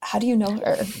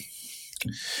her?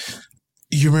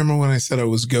 You remember when I said I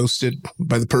was ghosted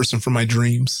by the person from my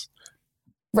dreams?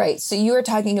 Right. So you were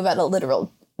talking about a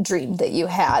literal dream that you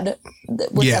had.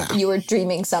 You were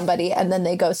dreaming somebody and then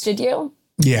they ghosted you?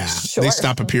 Yeah. Sure. They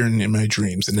stopped appearing in my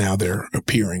dreams and now they're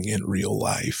appearing in real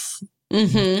life.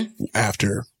 Mm-hmm.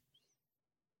 After.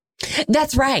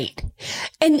 That's right.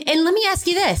 And let me ask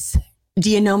you this. Do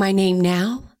you know my name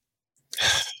now?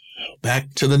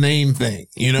 Back to the name thing,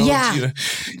 Yeah.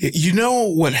 You know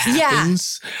what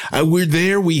happens? Yeah. We're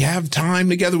there. We have time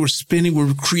together. We're spinning.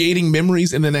 We're creating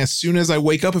memories. And then as soon as I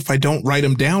wake up, if I don't write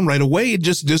them down right away, it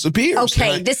just disappears.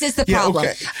 Okay. This is the problem.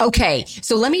 Okay.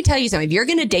 So let me tell you something. If you're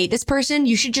going to date this person,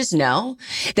 you should just know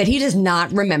that he does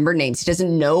not remember names. He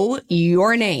doesn't know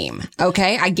your name.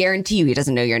 Okay. I guarantee you he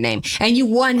doesn't know your name. And you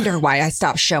wonder why I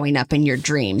stopped showing up in your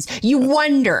dreams. You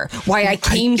wonder why I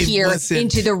came here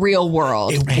into the real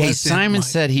world. Hey, Simon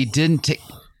said he didn't take...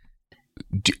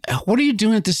 What are you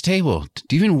doing at this table?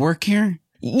 Do you even work here?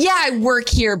 Yeah, I work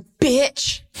here,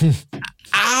 bitch.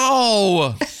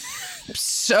 Ow!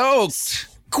 Soaked.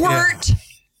 Squirt. Yeah.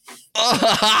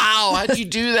 Oh, how'd you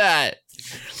do that?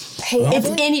 Hey,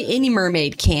 Evan, any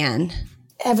mermaid can.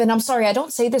 Evan, I'm sorry. I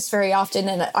don't say this very often,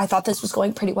 and I thought this was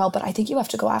going pretty well, but I think you have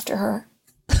to go after her.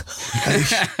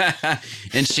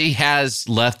 And she has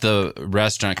left the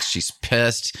restaurant because she's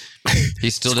pissed. He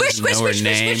still doesn't know her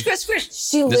name.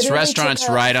 This restaurant's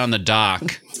right on the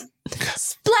dock.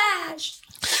 Splash!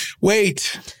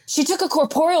 Wait. She took a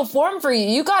corporeal form for you.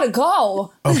 You gotta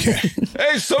go. Okay.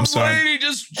 Hey, some lady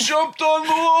just jumped on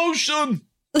the ocean.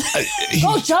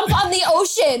 Go jump on the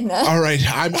ocean. All right,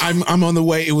 I'm on the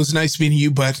way. It was nice meeting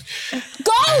you, but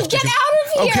get out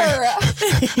of here.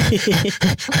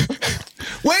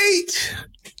 Wait.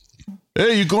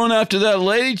 Hey, you going after that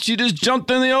lady? She just jumped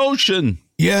in the ocean.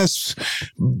 Yes.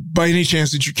 By any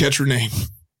chance, did you catch her name?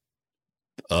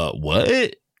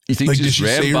 What? You think she just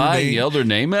ran by and yelled her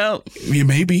name out? Yeah,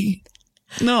 maybe.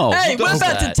 No. Hey, we're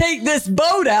about to take this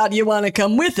boat out. You want to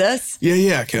come with us?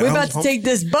 Yeah. We're about to take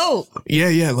this boat.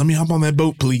 Yeah. Let me hop on that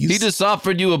boat, please. He just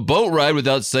offered you a boat ride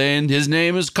without saying his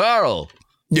name is Carl.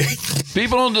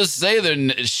 People don't just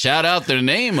shout out their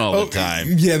name all the time.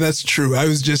 Yeah, that's true.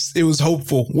 It was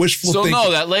hopeful, wishful thinking. So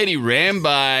no, that lady ran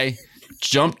by,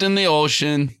 jumped in the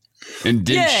ocean, and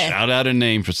didn't shout out her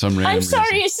name for some random reason. I'm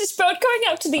sorry, is this boat going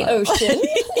out to the ocean?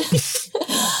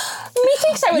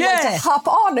 Methinks I would like to hop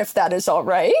on if that is all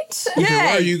right. Okay,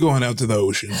 why are you going out to the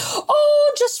ocean?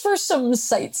 Oh, just for some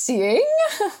sightseeing.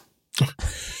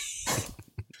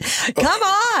 Come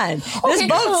on. Okay,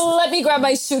 let me grab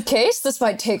my suitcase. This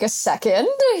might take a second.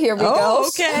 Here we go.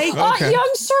 Okay.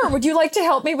 Young sir, would you like to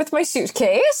help me with my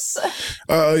suitcase?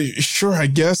 Sure, I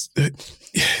guess.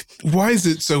 Why is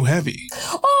it so heavy?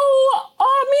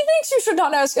 Methinks you should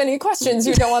not ask any questions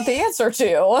you don't want the answer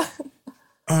to.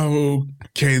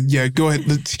 Okay, yeah, go ahead.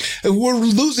 We're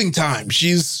losing time.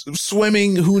 She's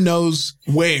swimming who knows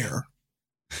where.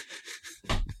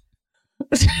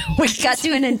 We got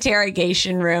to an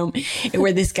interrogation room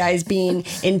where this guy's being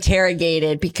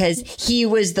interrogated because he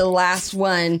was the last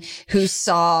one who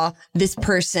saw this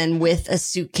person with a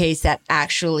suitcase that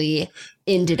actually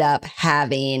ended up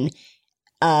having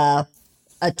a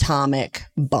atomic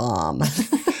bomb.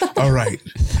 All right.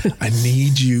 I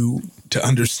need you to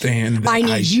understand. I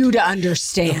need you to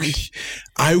understand.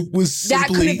 I was simply...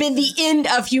 That could have been the end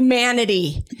of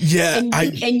humanity. Yeah.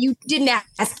 And you didn't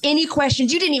ask any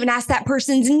questions. You didn't even ask that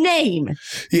person's name.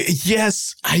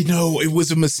 Yes, I know. It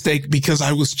was a mistake because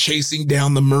I was chasing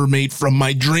down the mermaid from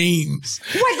my dreams.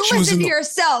 What? Listen to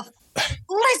yourself.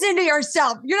 Listen to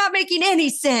yourself. You're not making any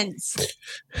sense.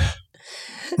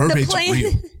 Mermaids are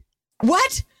real.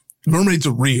 What? Mermaids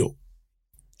are real.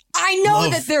 I know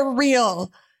that they're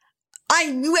real.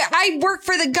 I work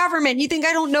for the government. You think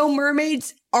I don't know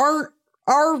mermaids are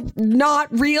not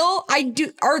real? I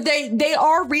do. Are they? They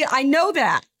are real. I know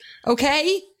that.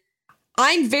 Okay.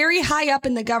 I'm very high up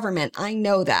in the government. I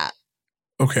know that.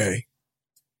 Okay.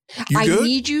 I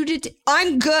need you to.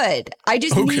 I'm good. I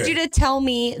just need you to tell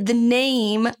me the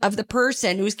name of the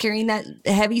person who's carrying that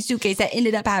heavy suitcase that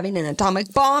ended up having an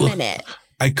atomic bomb in it.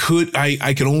 I could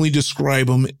only describe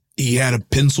him. He had a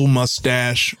pencil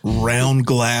mustache, round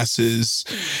glasses,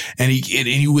 and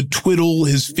he would twiddle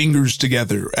his fingers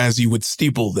together as he would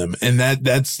steeple them. And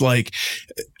that's like,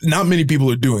 not many people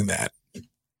are doing that.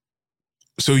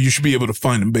 So you should be able to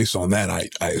find him based on that, I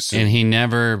assume. And he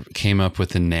never came up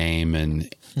with a name.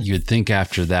 And you'd think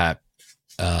after that,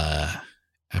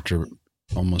 after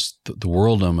almost the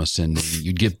world almost ending,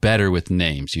 you'd get better with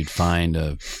names. You'd find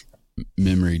a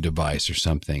memory device or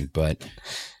something. But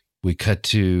we cut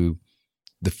to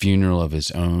the funeral of his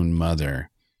own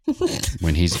mother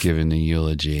when he's given the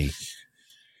eulogy.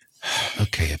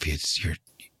 Okay, if it's your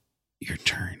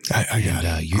turn. I got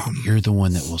it. You're the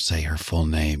one that will say her full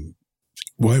name.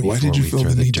 Why did you feel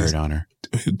the need dirt on her?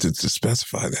 To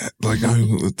specify that?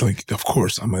 Of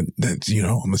course, I'm gonna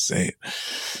say it.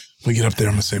 When we get up there,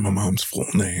 I'm gonna say my mom's full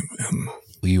name.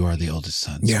 Well, you are the oldest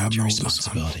son. So yeah, it's your I'm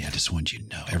responsibility. I just want you to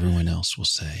know. Everyone else will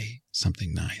say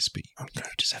something nice, but you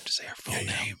just have to say her full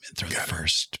name and throw the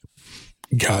first.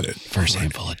 Got it. First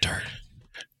handful of dirt.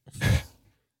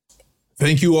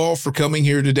 Thank you all for coming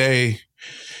here today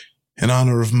in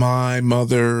honor of my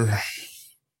mother,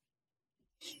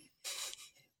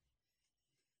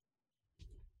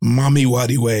 Mommy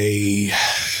Nwadiwe,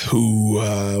 who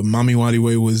Mommy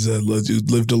Nwadiwe was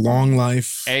lived a long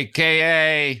life,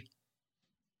 AKA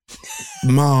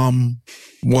Mom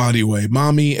Nwadiwe,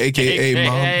 Mommy,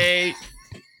 AKA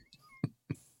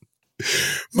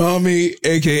Mommy,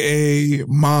 AKA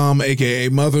Mom, AKA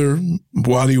Mother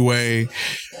Nwadiwe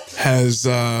has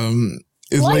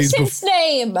license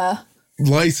name.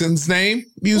 License name?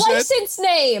 You said license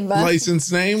name.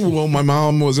 License name. Well, my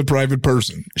mom was a private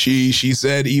person. She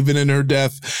said even in her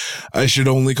death, I should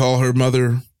only call her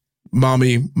mother,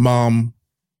 mommy, mom.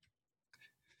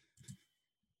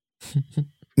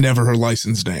 Never her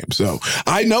license name. So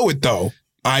I know it though.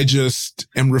 I just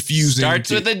am refusing.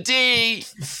 Starts with a D.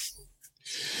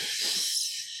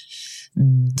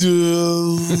 DeLorean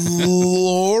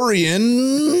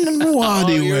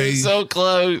Nwadiwe. You're so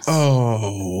close.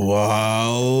 Oh,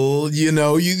 well,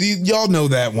 y'all know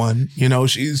that one.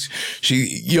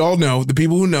 Y'all know, the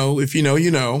people who know, if you know,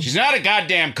 you know. She's not a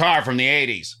goddamn car from the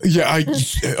 80s. Yeah,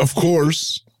 of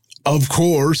course.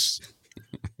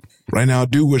 Right now, I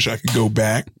do wish I could go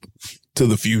back to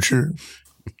the future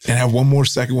and have one more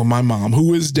second with my mom,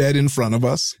 who is dead in front of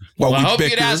us. Well, I hope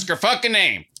you'd ask her fucking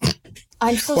name.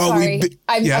 I'm so sorry.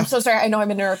 I'm so sorry. I know I'm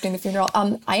interrupting the funeral.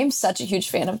 I am such a huge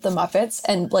fan of the Muppets,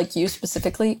 and like you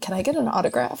specifically. Can I get an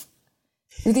autograph?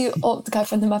 You're the old guy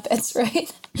from the Muppets,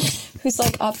 right? Who's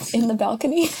like up in the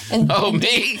balcony. And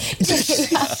me?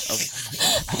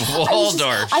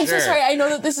 Waldorf. I'm so sorry. I know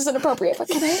that this is inappropriate, but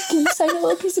can you sign a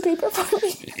little piece of paper for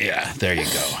me? Yeah, there you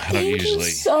go. I don't Thank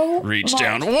usually so reach much.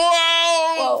 down.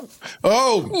 Whoa!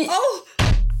 Oh!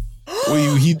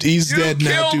 Well, he's dead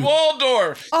now, too.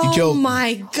 Waldorf. Oh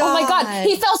my God. Oh my God.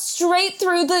 He fell straight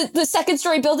through the second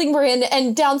story building we're in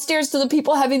and downstairs to the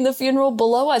people having the funeral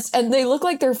below us. And they look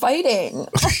like they're fighting.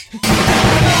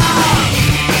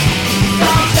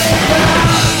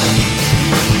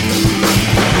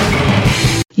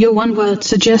 Your one-word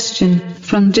suggestion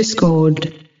from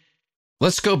Discord.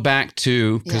 Let's go back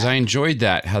to, because I enjoyed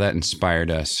that, how that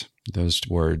inspired us. Those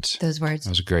words. Those words.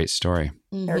 That was a great story.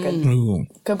 Very good.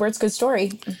 Good words, good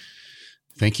story.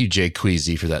 Thank you, Jay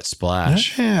Queasy, for that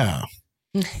splash. Yeah.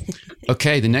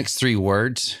 Okay, the next 3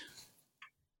 words.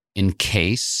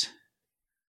 Encase,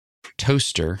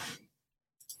 toaster,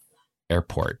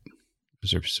 airport.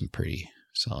 Those are some pretty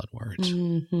solid words.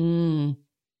 Mm-hmm.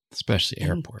 Especially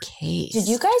airport. Did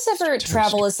you guys ever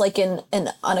travel as like an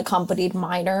unaccompanied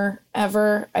minor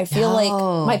ever? I feel like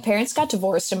my parents got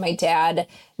divorced and my dad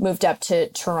moved up to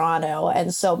Toronto.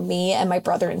 And so me and my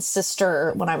brother and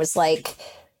sister, when I was like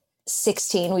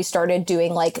 16, we started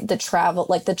doing like the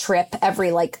trip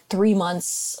every like 3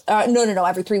 months.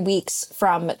 Every 3 weeks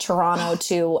from Toronto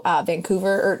to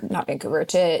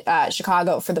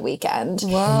Chicago for the weekend.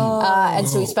 Whoa. And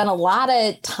so we spent a lot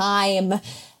of time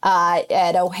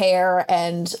at O'Hare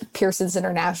and Pearson's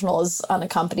International as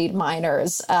unaccompanied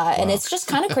minors. And it's just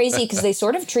kind of crazy because they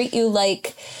sort of treat you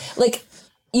like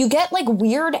you get like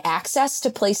weird access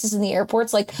to places in the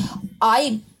airports. Like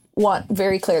I want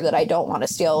very clear that I don't want to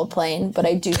steal a plane, but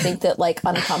I do think that like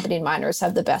unaccompanied minors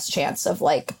have the best chance of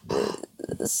like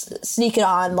sneaking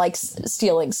on, like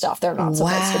stealing stuff they're not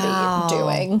supposed to be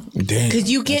doing.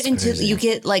 Because you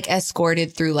get like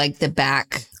escorted through like the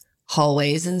back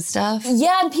hallways and stuff.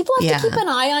 Yeah, and people have to keep an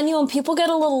eye on you, and people get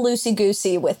a little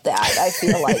loosey-goosey with that, I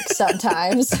feel like,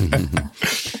 sometimes.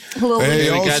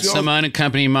 Hey, we got some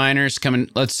unaccompanied minors coming.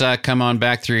 Let's come on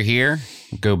back through here.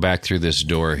 Go back through this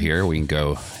door here. We can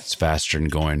go. It's faster than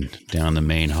going down the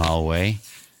main hallway.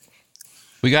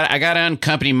 I got an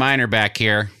unaccompanied minor back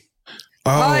here.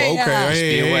 Oh, okay. Yeah.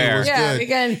 Hey, be aware. Yeah, we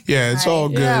can. Yeah, it's all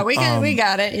good. Yeah, we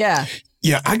got it. Yeah.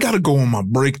 Yeah, I got to go on my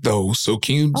break, though. So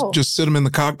can you just sit them in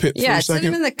the cockpit for a second? Sit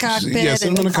them in the cockpit. Yeah,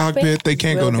 sit them in the cockpit. They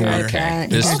can't go nowhere. Okay.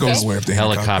 They can't go nowhere if they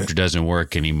helicopter doesn't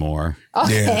work anymore.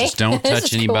 Okay. Yeah. Just don't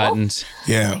touch any buttons.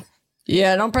 Yeah.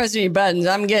 Yeah, don't press any buttons.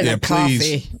 I'm getting a coffee.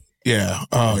 Please. Yeah.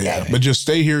 Oh, yeah. But just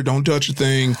stay here. Don't touch a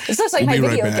thing. This looks like my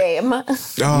video game.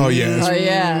 Oh,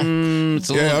 yeah. It's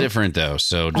a little different, though.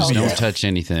 So just don't touch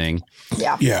anything.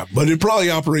 Yeah. Yeah. But it probably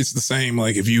operates the same,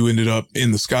 like if you ended up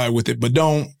in the sky with it. But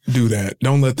don't do that.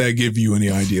 Don't let that give you any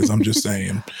ideas. I'm just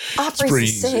saying.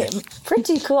 Operates the same.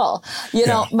 Pretty cool. You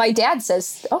know, my dad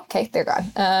says, okay, they're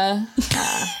gone.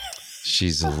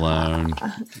 She's alone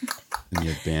in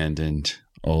the abandoned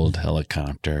old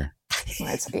helicopter.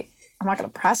 I'm not going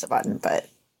to press a button, but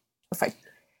if I...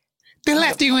 They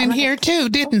left you in here too,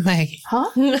 didn't they? Huh?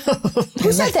 No.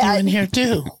 Who said that? You in here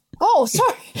too. Oh,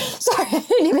 sorry. I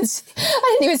didn't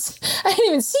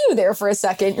even see you there for a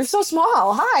second. You're so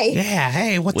small. Hi. Yeah.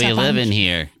 Hey, what's up? We live in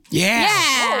here.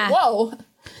 Yeah. Whoa.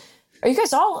 Are you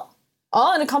guys all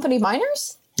unaccompanied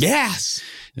minors? Yes.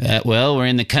 Well, we're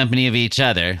in the company of each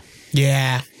other.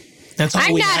 Yeah. That's all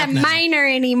I'm we not have a now. minor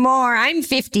anymore. I'm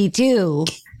 52.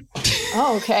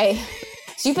 Oh, okay.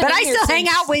 So but I still hang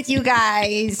out with you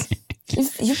guys.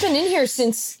 You've been in here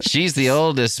since... She's the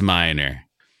oldest minor.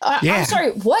 I'm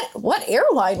sorry, what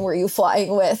airline were you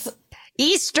flying with?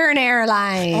 Eastern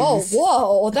Airlines. Oh,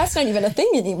 whoa. That's not even a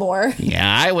thing anymore.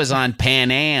 Yeah, I was on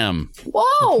Pan Am.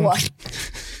 Whoa.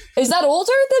 Is that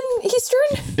older than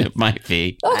Eastern? It might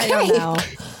be. Okay. I don't know.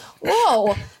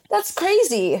 Whoa, that's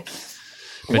crazy.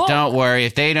 But don't worry,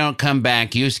 if they don't come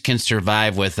back, you can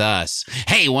survive with us.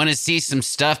 Hey, want to see some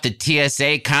stuff that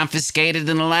TSA confiscated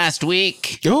in the last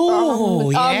week? Oh,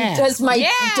 yeah. Does my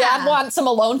dad want some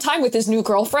alone time with his new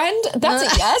girlfriend? That's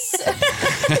a yes.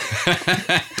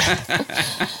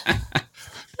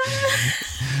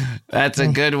 That's a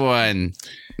good one.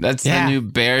 That's the new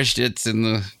bear shits in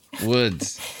the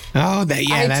woods. Oh,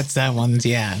 that's that one's,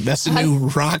 That's the new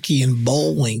Rocky and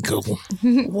Bullwinkle.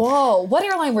 Whoa, what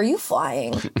airline were you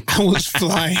flying? I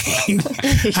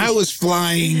was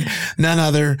flying none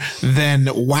other than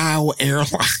WOW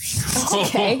Airlines.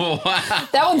 Okay.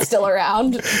 That one's still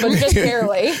around, but just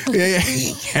barely.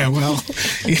 Yeah, well.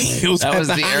 That was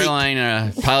the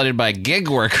airline piloted by gig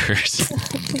workers.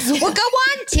 Well, go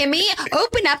on, Timmy.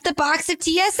 Open up the box of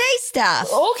TSA stuff.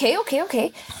 Okay.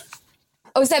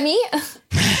 Oh, is that me? I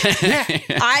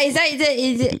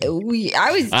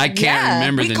can't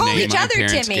remember the name. We call each other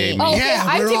Timmy. Oh, okay,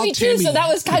 I'm Timmy too, so that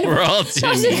was kind of. We're all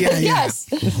Timmy. Yes.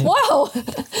 Whoa,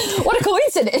 what a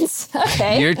coincidence.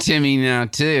 Okay. You're Timmy now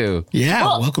too. Yeah.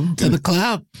 Well, welcome to the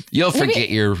club. You'll forget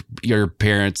your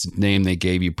parents' name they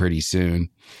gave you pretty soon.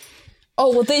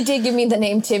 Oh, well, they did give me the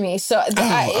name Timmy, so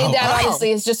that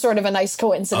honestly is just sort of a nice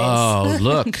coincidence. Oh,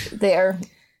 look. There.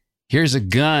 Here's a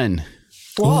gun.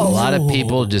 Whoa. A lot of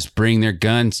people just bring their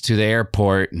guns to the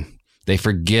airport. They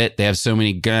forget they have so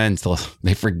many guns.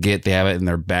 They forget they have it in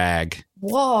their bag.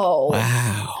 Whoa.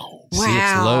 Wow. See,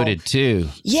 it's loaded too.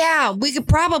 Yeah, we could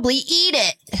probably eat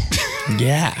it.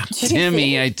 Yeah.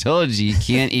 Timmy, I told you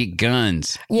can't eat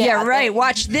guns. Yeah, right.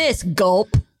 Watch this.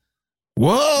 Gulp.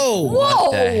 Whoa.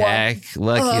 What the heck?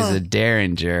 Lucky's a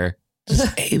derringer.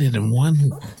 Just ate it in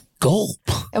one gulp.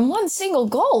 In one single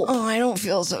gulp. Oh, I don't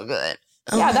feel so good.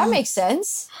 Yeah, that makes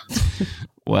sense.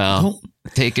 Well,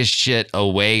 take a shit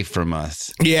away from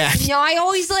us. Yeah. No, I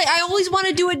always want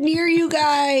to do it near you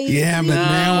guys. Yeah, but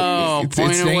now it's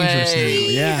dangerous now.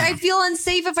 Yeah. I feel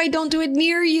unsafe if I don't do it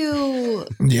near you.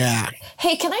 Yeah.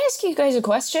 Hey, can I ask you guys a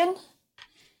question?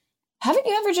 Haven't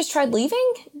you ever just tried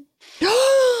leaving?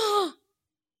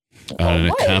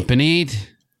 Unaccompanied?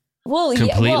 Well,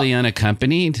 completely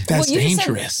unaccompanied? That's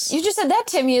dangerous. You just said that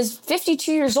Timmy is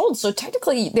 52 years old, so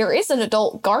technically there is an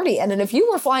adult guardian. And if you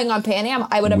were flying on Pan Am,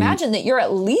 I would imagine that you're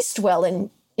at least well in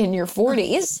your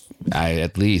 40s. I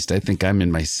think I'm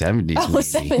in my 70s. Oh, maybe.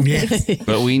 70s. Yeah.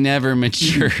 But we never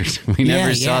matured. We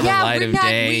never saw the light of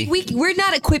day. We're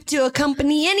not equipped to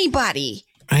accompany anybody.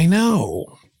 I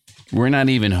know. We're not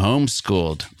even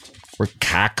homeschooled. We're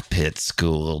cockpit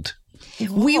schooled.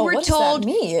 We were what told.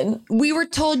 Does that mean? We were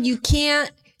told you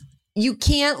can't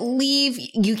leave.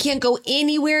 You can't go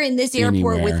anywhere in this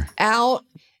airport without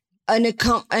an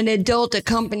adult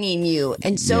accompanying you.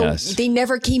 And so they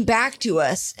never came back to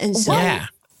us. And so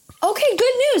okay,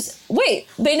 good news. Wait,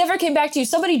 they never came back to you.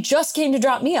 Somebody just came to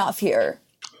drop me off here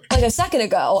like a second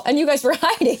ago, and you guys were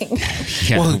hiding.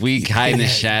 Yeah, well, we hide in the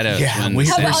shadows. Yeah, have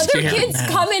other kids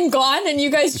come and gone, and you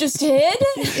guys just hid?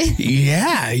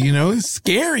 Yeah, it's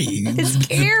scary. It's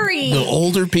scary. The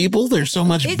older people, they're so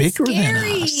much bigger than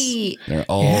us. They're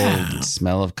old. And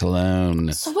smell of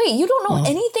cologne. So wait, you don't know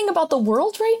anything about the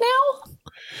world right now?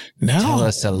 No. Tell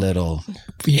us a little.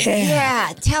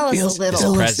 Yeah, tell us a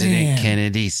little. Is President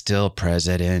Kennedy still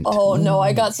president? Oh, no,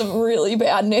 I got some really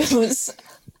bad news.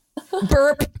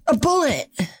 Burp a bullet.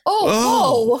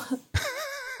 Oh, whoa.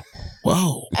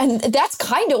 Whoa. And that's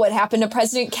kind of what happened to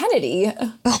President Kennedy.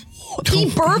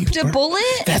 He burped a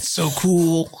bullet? That's so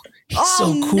cool. He's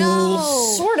so cool. No.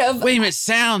 Sort of. Wait a minute,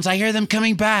 sounds. I hear them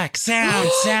coming back.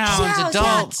 Sounds.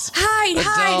 Adults.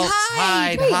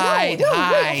 Hide. Wait,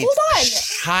 hold on.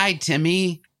 Hide,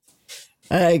 Timmy.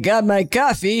 I got my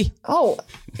coffee. Oh.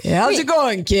 Yeah, how's it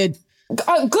going, kid?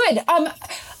 Good.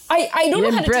 I don't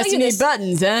know how to tell you this.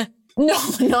 Buttons, huh? No,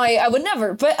 I would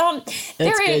never. But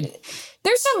that's good.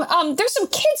 There's some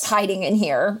kids hiding in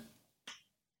here.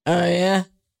 Oh yeah.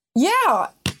 Yeah,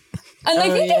 and I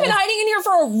think they've been hiding in here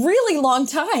for a really long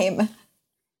time.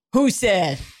 Who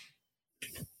said?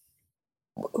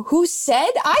 Who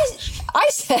said? I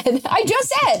said. I just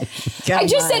said. I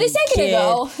just said a second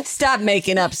ago. Stop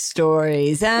making up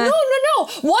stories, huh? No.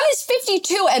 One is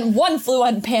 52 and one flew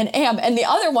on Pan Am, and the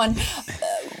other one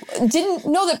didn't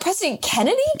know that President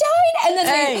Kennedy died, and then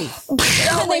they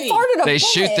farted a bullet. They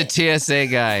shoot the TSA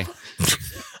guy.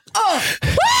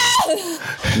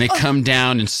 And they come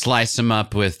down and slice him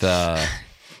up with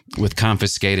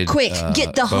confiscated quick,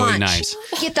 get the Bowie haunch. Knives.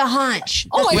 Get the haunch.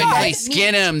 Oh my God. Quickly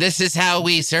skin him. This is how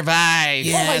we survive.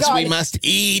 Yes, we must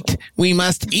eat. We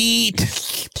must eat.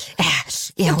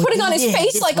 They're putting on his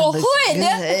face like a hood.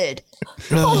 Good.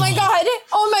 Oh my God.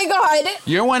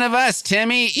 You're one of us,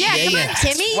 Timmy. Yeah, come on,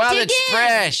 Timmy. While dig it's in.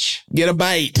 fresh. Get a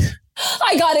bite.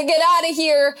 I gotta get out of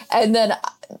here. And then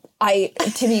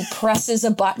Timmy presses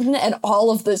a button, and all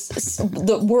of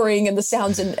the whirring and the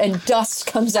sounds and dust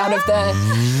comes out of the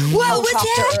Whoa,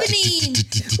 what's happening?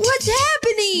 What's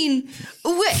happening?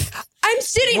 I'm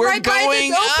sitting right by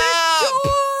this open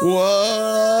door.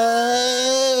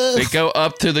 Whoa. They go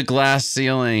up through the glass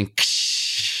ceiling.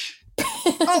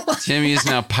 Timmy is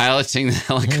now piloting the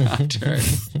helicopter.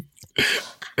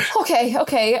 Okay. Here we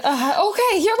go.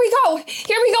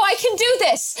 I can do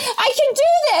this.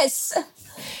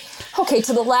 Okay,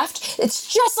 to the left,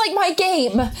 it's just like my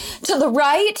game. To the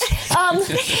right,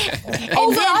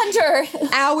 over under.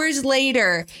 Hours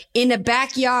later, in a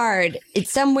backyard,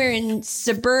 it's somewhere in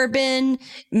suburban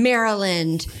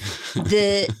Maryland.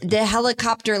 The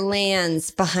helicopter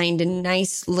lands behind a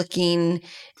nice looking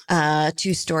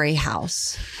 2-story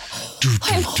house.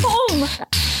 I'm home.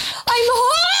 I'm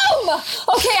home.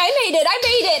 Okay, I made it.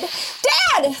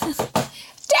 Dad.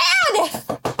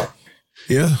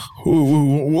 Yeah.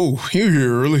 Whoa. You're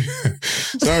here early.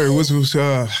 Sorry.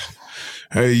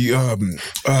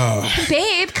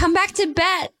 Babe, come back to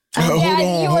bed. Hold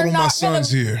on. My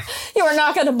son's here. You are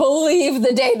not going to believe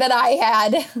the day that I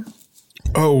had.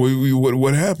 Oh,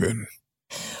 what happened?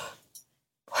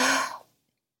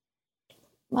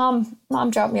 Mom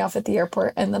dropped me off at the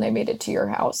airport, and then I made it to your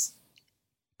house.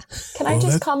 Can I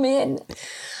just come in?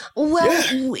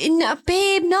 Well, no,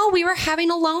 babe, no, we were having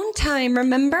alone time,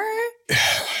 remember?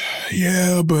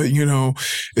 Yeah, but,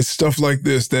 it's stuff like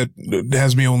this that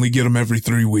has me only get them every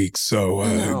 3 weeks. So,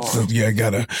 yeah,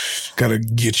 gotta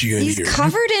get you in here. He's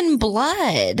covered in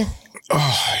blood.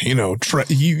 Oh,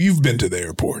 you've been to the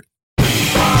airport.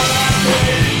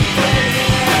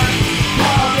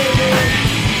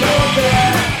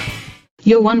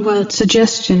 Your one-word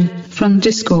suggestion from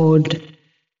Discord.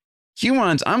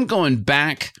 Humans, I'm going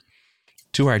back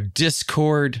to our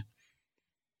Discord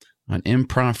on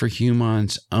Improv for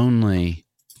Humans only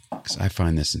because I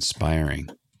find this inspiring.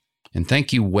 And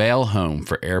thank you, Whale Home,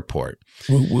 for airport.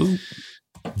 Woo woo.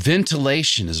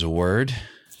 Ventilation is a word.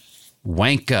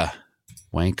 Wanker.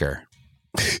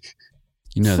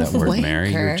 You know that word, Wanker.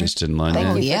 Mary. You're just in London.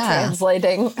 Thank you for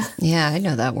translating. Yeah, I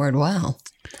know that word well.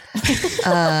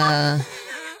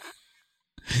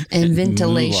 And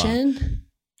ventilation.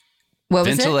 What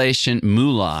was ventilation, it?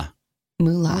 moolah.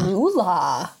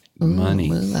 Moolah. Money.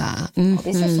 Moolah. Mm-hmm.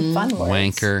 These are some fun words.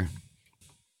 Wanker.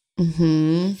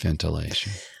 Mm-hmm.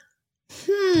 Ventilation.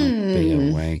 Don't be a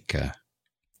wanker.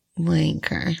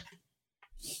 Wanker.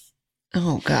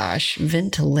 Oh, gosh.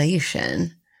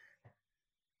 Ventilation.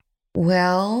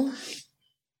 Well,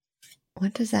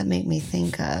 what does that make me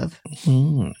think of?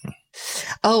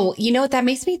 Oh, you know what that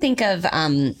makes me think of?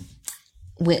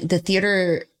 The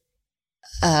theater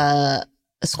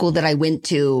school that I went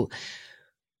to,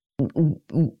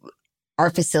 our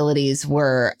facilities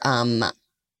were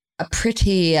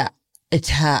pretty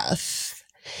tough.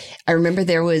 I remember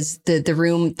there was the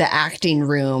room, the acting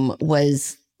room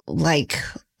was like,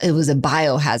 it was a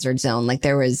biohazard zone. Like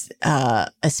there was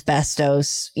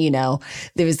asbestos, there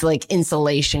was like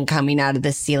insulation coming out of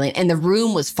the ceiling, and the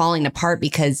room was falling apart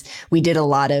because we did a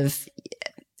lot of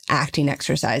acting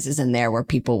exercises in there where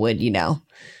people would,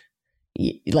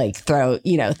 like throw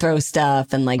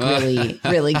stuff and like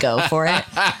really go for it.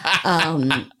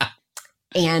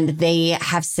 And they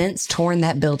have since torn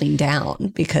that building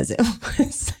down because it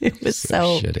was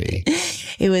so shitty.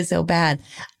 It was so bad.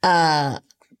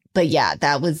 But yeah,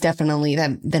 that was definitely,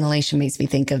 that ventilation makes me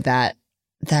think of that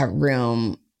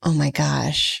room. Oh my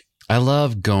gosh. I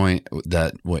love going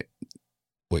what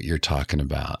you're talking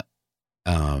about.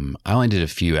 I only did a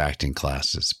few acting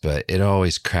classes, but it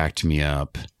always cracked me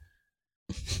up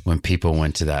when people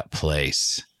went to that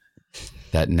place,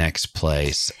 that next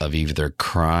place of either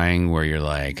crying where you're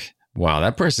like, wow,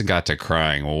 that person got to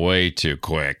crying way too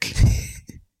quick.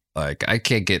 Like I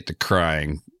can't get to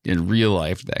crying in real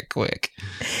life that quick.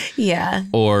 Yeah.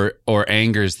 Or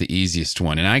anger is the easiest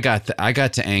one. And I got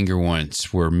to anger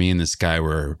once where me and this guy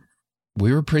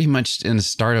we were pretty much in the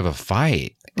start of a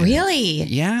fight. Really?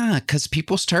 Yeah, because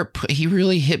people he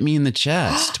really hit me in the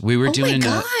chest. We were doing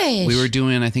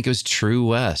I think it was True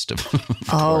West.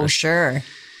 Oh, sure.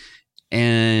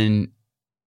 And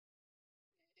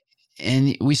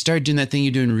we started doing that thing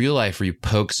you do in real life where you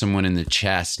poke someone in the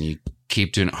chest and you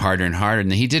keep doing it harder and harder.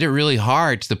 And he did it really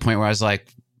hard to the point where I was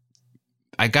like,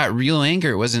 I got real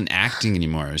anger. It wasn't acting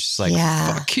anymore. It was just like,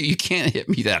 fuck you can't hit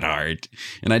me that hard.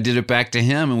 And I did it back to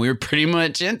him and we were pretty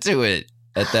much into it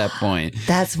at that point.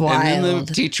 That's wild. And then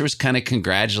the teacher was kind of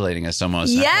congratulating us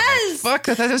almost. Yes. Like,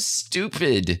 fuck, that was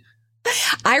stupid.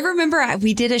 I remember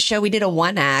we did a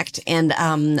one act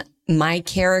and my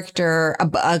character,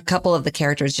 a couple of the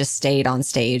characters just stayed on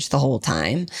stage the whole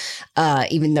time.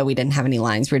 Even though we didn't have any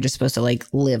lines, we were just supposed to like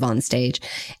live on stage.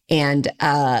 And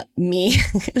me,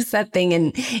 it was that thing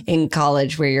in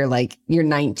college where you're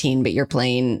 19, but you're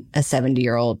playing a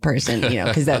 70-year-old person,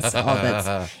 because that's all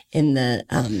that's in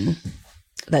the,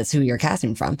 that's who you're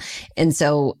casting from. And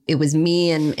so it was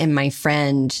me and my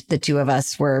friend, the two of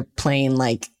us were playing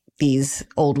like these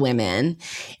old women.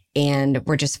 And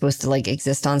we're just supposed to like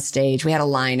exist on stage. We had a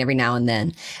line every now and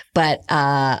then. But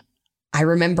I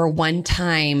remember one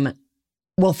time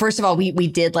well, first of all, we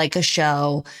did like a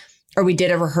show, or we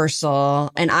did a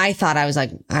rehearsal, and I thought I was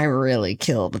like, I really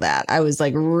killed that. I was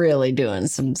like really doing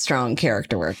some strong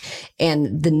character work.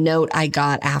 And the note I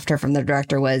got after from the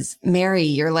director was, Mary,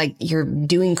 you're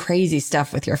doing crazy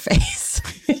stuff with your face.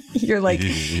 You're like,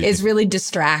 it's really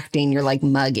distracting. You're like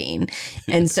mugging.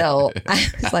 And so I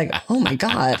was like, oh my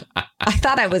God, I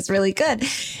thought I was really good.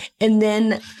 And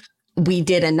then we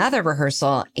did another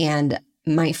rehearsal, and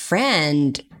my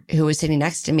friend who was sitting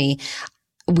next to me,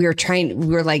 we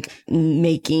were like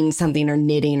making something or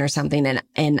knitting or something.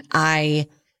 And I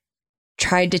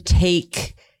tried to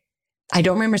take, I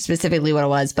don't remember specifically what it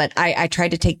was, but I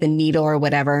tried to take the needle or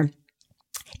whatever.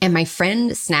 And my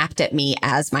friend snapped at me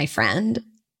as my friend,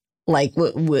 like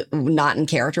not in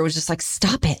character, was just like,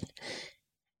 stop it.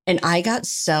 And I got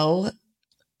so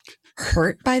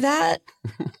hurt by that.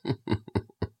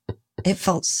 It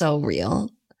felt so real.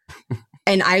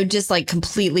 And I just like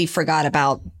completely forgot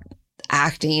about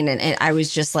acting, and I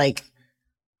was just like,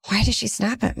 why did she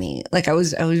snap at me? Like I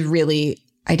was really,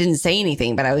 I didn't say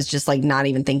anything, but I was just like not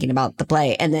even thinking about the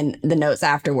play. And then the notes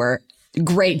after were,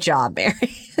 great job, Mary.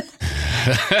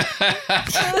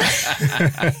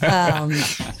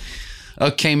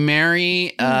 Okay,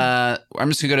 Mary, I'm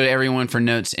just gonna go to everyone for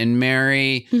notes. And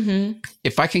Mary,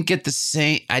 if I can get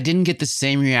I didn't get the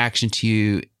same reaction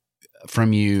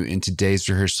from you in today's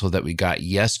rehearsal that we got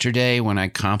yesterday when I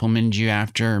complimented you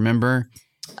after, remember?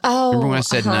 Oh, remember when I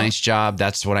said, nice job,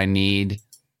 that's what I need?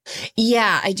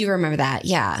 Yeah, I do remember that.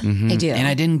 Yeah, I do. And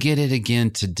I didn't get it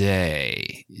again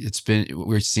today. It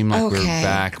seemed like we're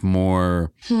back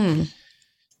more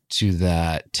to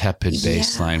that tepid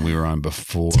baseline we were on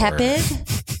before. Tepid?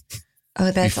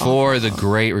 Oh, that's before awful. The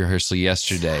great rehearsal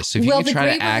yesterday. So if you could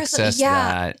try to access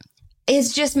that.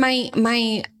 It's just my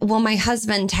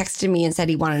husband texted me and said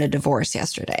he wanted a divorce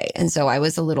yesterday. And so I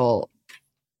was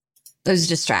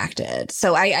distracted.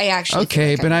 So I actually.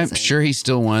 Okay, but I'm sure he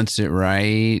still wants it,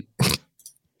 right?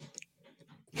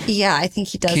 Yeah, I think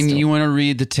he does. You want to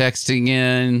read the text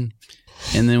again?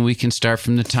 And then we can start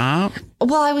from the top?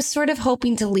 Well, I was sort of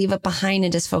hoping to leave it behind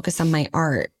and just focus on my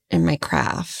art and my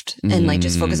craft and like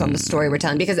just focus on the story we're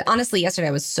telling. Because honestly, yesterday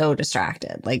I was so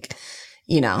distracted. Like,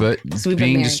 but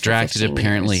being distracted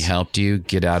apparently helped you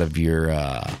get out of your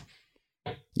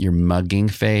mugging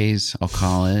phase, I'll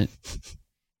call it.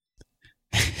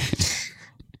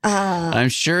 I'm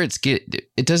sure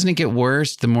doesn't get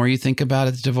worse the more you think about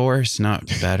it, the divorce, not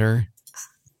better.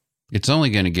 It's only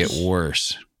going to get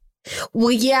worse.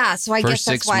 Well, yeah, so I guess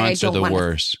that's why I don't want 6 months are the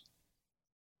worst.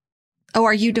 Oh,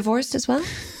 are you divorced as well?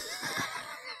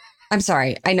 I'm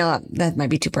sorry. I know that might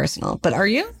be too personal, but are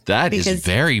you? That is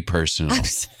very personal.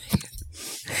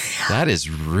 That is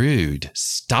rude.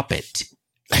 Stop it.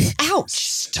 Ouch.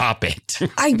 Stop it.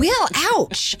 I will.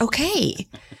 Ouch. Okay.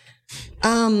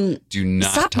 Do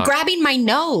not stop grabbing my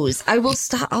nose. I will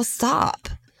stop. I'll stop.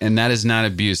 And that is not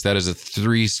abuse. That is a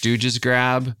Three Stooges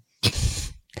grab.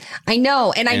 I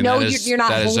know. And I know you're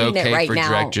not holding it right now. That is okay for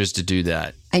directors to do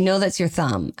that. I know that's your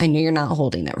thumb. I know you're not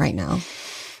holding it right now.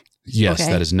 Yes,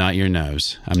 that is not your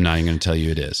nose. I'm not even going to tell you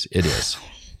it is. It is.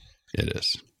 It is.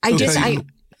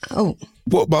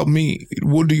 What about me?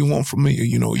 What do you want from me?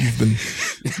 You've been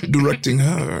directing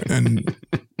her, and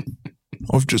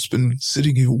I've just been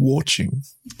sitting here watching.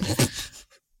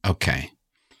 Okay.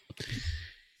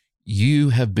 You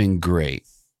have been great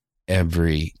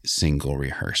every single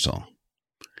rehearsal.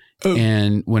 Oh.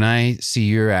 And when I see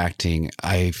your acting,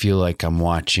 I feel like I'm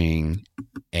watching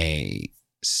a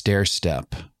stair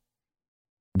step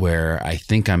where I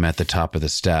think I'm at the top of the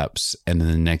steps, and in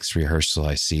the next rehearsal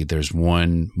I see there's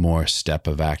one more step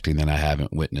of acting that I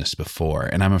haven't witnessed before.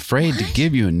 And I'm afraid to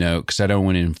give you a note because I don't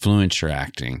want to influence your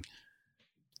acting.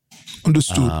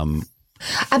 Understood.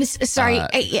 I'm sorry.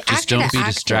 Just don't be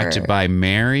distracted by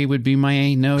Mary would be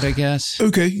my note, I guess.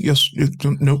 Okay. Yes.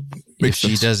 No. If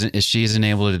she isn't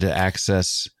able to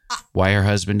access why her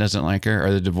husband doesn't like her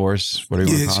or the divorce, what do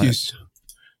you want to call it?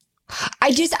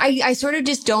 I sort of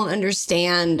just don't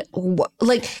understand.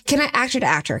 Actor to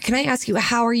actor, can I ask you,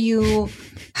 how are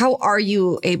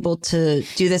you able to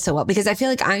do this so well? Because I feel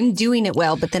like I'm doing it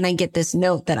well, but then I get this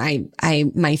note that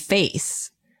my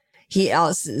face.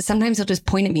 Sometimes he'll just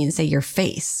point at me and say, your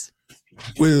face.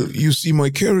 Well, you see, my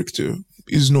character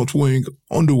is not wearing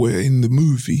underwear in the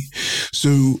movie.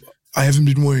 So I haven't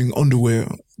been wearing underwear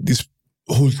this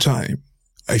whole time.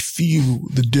 I feel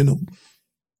the denim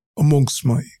amongst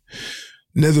my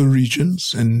nether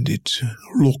regions, and it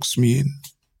locks me in.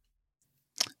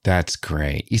 That's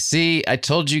great. You see, I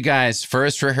told you guys,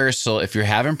 first rehearsal, if you're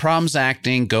having problems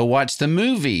acting, go watch the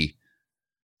movie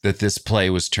that this play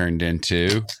was turned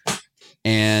into.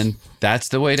 And that's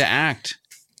the way to act.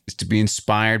 is to be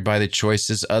inspired by the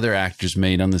choices other actors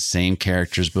made on the same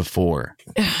characters before.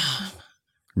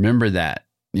 Remember that.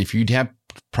 If you'd have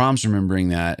problems remembering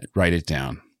that, write it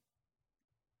down.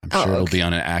 I'm sure it'll be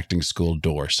on an acting school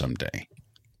door someday.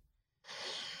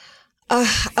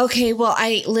 Okay, well,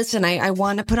 I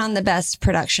want to put on the best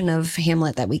production of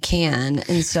Hamlet that we can.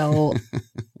 And so,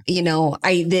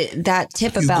 that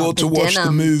tip about you got to watch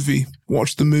the movie.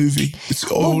 Watch the movie. It's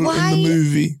all in the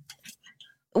movie.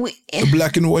 The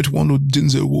black and white one with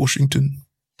Denzel Washington.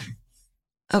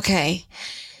 Okay.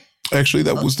 Actually,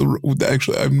 that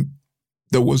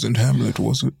wasn't Hamlet,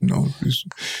 was it? No.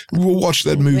 We'll watch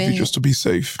that movie just to be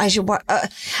safe. I should watch.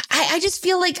 I just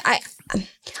feel like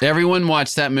Everyone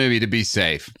watch that movie to be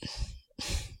safe.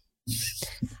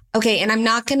 Okay, and I'm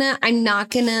not gonna,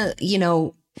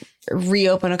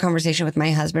 reopen a conversation with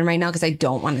my husband right now because I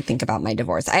don't want to think about my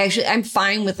divorce. I'm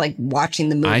fine with watching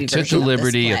the movie. I took the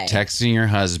liberty of texting your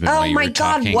husband while you were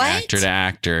talking actor to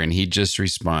actor, and he just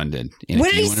responded. And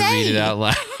what did he say? Read it out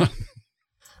loud.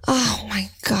 Oh my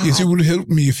God. Yes, it would help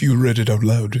me if you read it out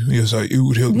loud. Yes, it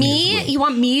would help me. Me? Well. You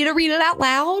want me to read it out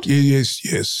loud?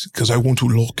 Yes, because I want to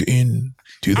lock in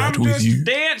to that with you. I'm just a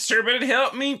dancer, but it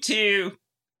helped me too.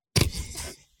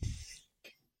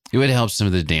 It would help some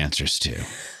of the dancers too.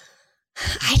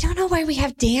 I don't know why we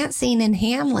have dancing in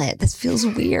Hamlet. This feels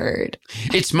weird.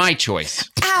 It's my choice.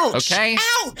 Ouch. Okay?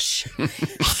 Ouch.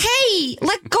 Hey,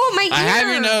 let go of my ear. I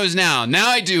have your nose now. Now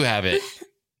I do have it.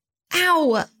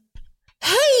 Ow.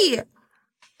 Hey.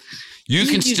 You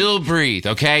can still breathe,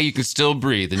 okay? You can still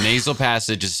breathe. The nasal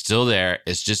passage is still there.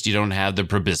 It's just you don't have the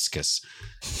proboscis.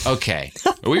 Okay.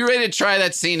 Are we ready to try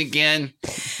that scene again?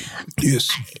 Yes.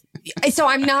 So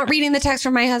I'm not reading the text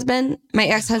from my husband, my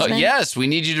ex-husband? Oh, yes, we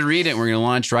need you to read it. We're going to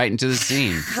launch right into the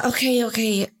scene.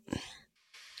 Okay.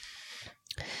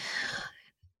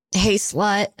 Hey,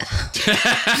 slut.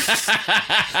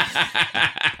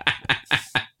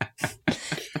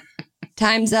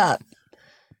 Time's up.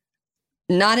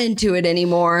 Not into it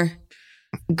anymore.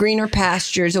 Greener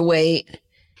pastures await.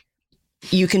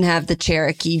 You can have the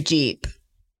Cherokee Jeep.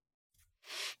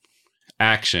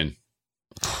 Action.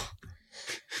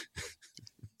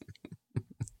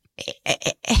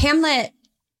 Hamlet,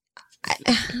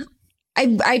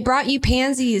 I brought you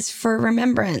pansies for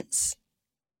remembrance.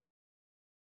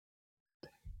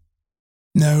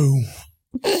 No.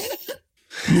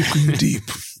 Looking deep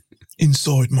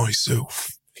inside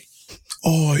myself,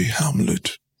 I,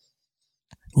 Hamlet,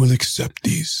 will accept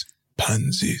these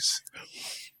pansies.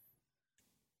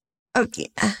 Okay.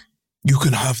 You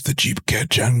can have the Jeep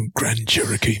Grand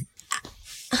Cherokee.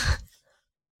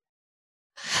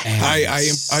 I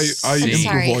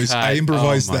improvise. I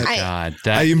improvise that. God.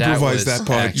 I improvised that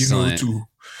part, excellent. To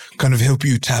kind of help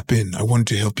you tap in. I wanted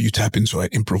to help you tap in, so I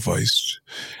improvised.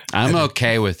 I'm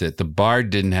okay with it. The bard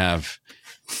didn't have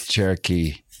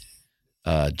Cherokee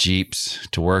Jeeps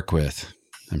to work with.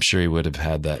 I'm sure he would have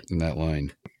had that in that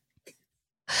line.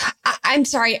 I'm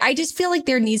sorry. I just feel like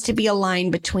there needs to be a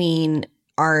line between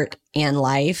art and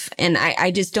life. And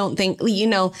I just don't think,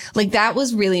 that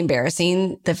was really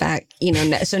embarrassing. The fact,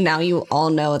 so now you all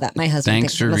know that my husband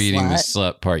Thanks for reading the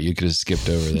slut part. You could have skipped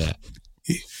over that.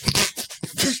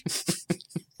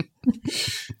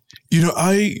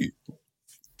 I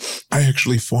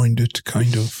actually find it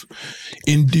kind of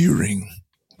endearing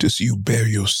to see you bare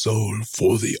your soul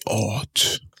for the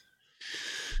art.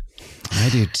 I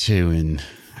do too, and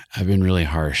I've been really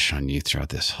harsh on you throughout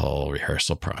this whole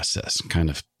rehearsal process. Kind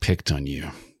of picked on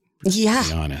you. Yeah. To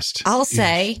be honest. I'll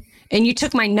say. And you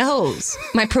took my nose,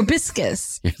 my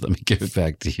proboscis. Here, let me give it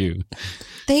back to you.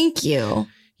 Thank you.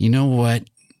 You know what?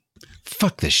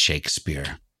 Fuck this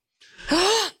Shakespeare.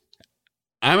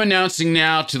 I'm announcing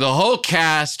now to the whole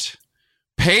cast,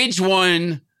 page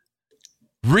 1,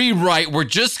 rewrite. We're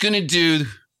just going to do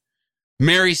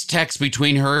Mary's text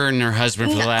between her and her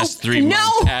husband for the last 3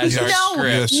 months as our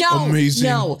script.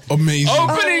 Amazing. Amazing.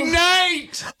 Opening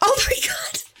night. Oh my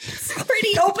God. It's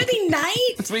already opening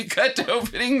night. We cut to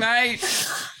opening night.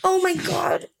 Oh my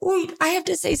God. Wait, I have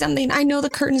to say something. I know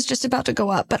the curtain's just about to go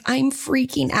up, but I'm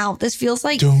freaking out. This feels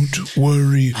like... Don't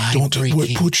worry. Don't worry.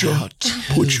 Put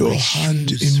your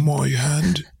hand in my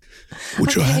hand.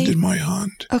 Put your hand in my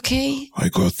hand. Okay. I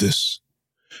got this.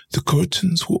 The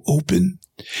curtains will open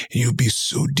and you'll be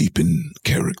so deep in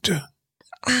character.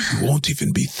 You won't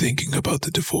even be thinking about the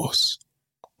divorce.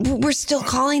 We're still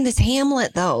calling this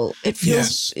Hamlet, though. It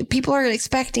feels people are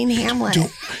expecting Hamlet.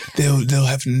 They'll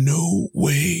have no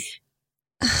way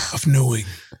of knowing.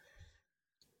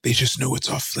 They just know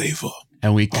it's our flavor.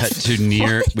 And we cut to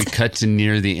near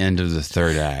the end of the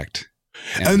third act.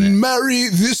 And Mary,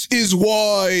 this is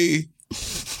why.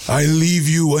 I leave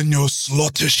you and your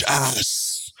sluttish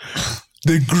ass.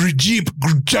 The Jeep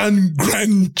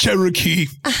Grand Cherokee.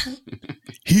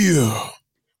 Here,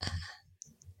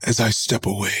 as I step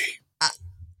away.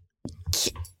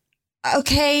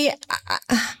 Okay.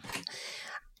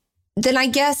 Then I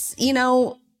guess,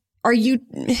 are you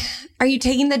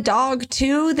taking the dog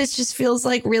too? This just feels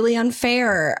like really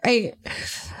unfair.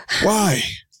 Why?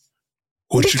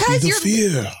 What should be the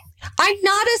fear? I'm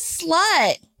not a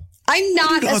slut. I'm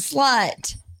not a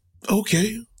slut.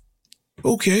 Okay.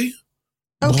 The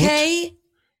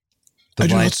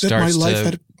light starts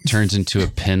to turns into a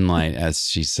pin light as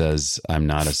she says, I'm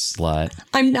not a slut.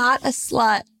 I'm not a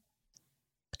slut.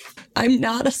 I'm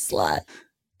not a slut.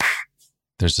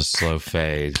 There's a slow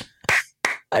fade.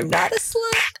 I'm not a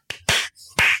slut.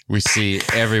 We see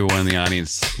everyone in the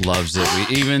audience loves it.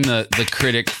 Even the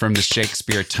critic from the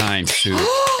Shakespeare Times, who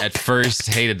at first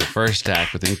hated the first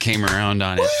act, but then came around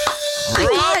on it.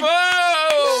 Bravo!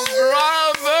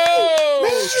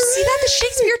 Did you see that? The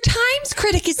Shakespeare Times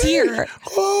critic is here.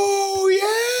 Oh,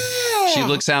 yeah. She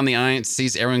looks out in the audience,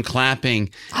 sees everyone clapping,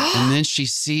 and then she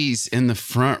sees in the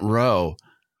front row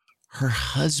her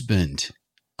husband.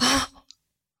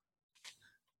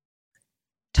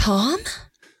 Tom?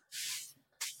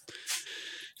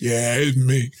 Yeah, it's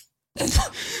me.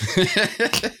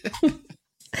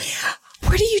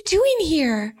 What are you doing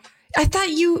here? I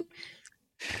thought you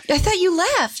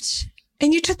left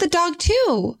and you took the dog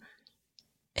too.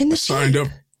 I signed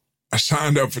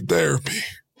up for therapy.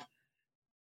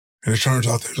 And it turns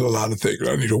out there's a lot of things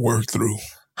I need to work through.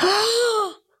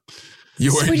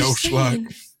 You ain't no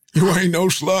slut. You ain't no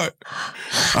slut.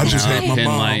 I just hate my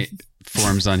mom. Light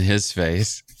forms on his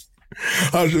face.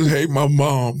 I just hate my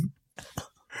mom.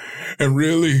 And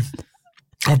really,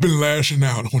 I've been lashing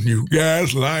out on you,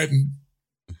 gaslighting,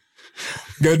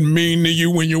 getting mean to you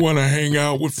when you want to hang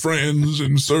out with friends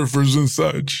and surfers and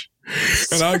such.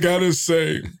 And I gotta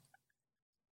say,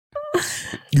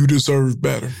 you deserve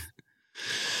better.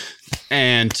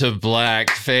 And to black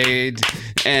fade.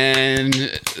 And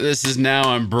this is now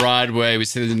on Broadway. We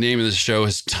say the name of the show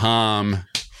is Tom.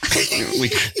 We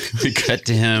cut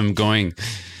to him going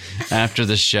after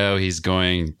the show. He's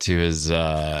going to his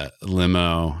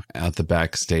limo out the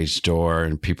backstage door,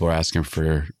 and people are asking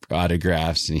for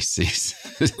autographs, and he sees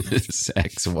his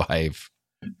ex-wife.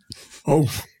 Oh,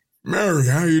 Mary,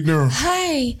 how you doing?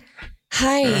 Hi.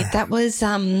 That was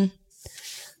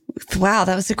wow,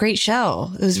 that was a great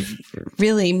show. It was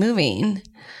really moving.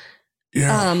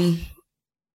 Yeah.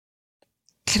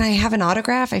 Can I have an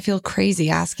autograph? I feel crazy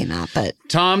asking that, but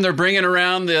Tom, they're bringing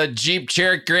around the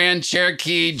Grand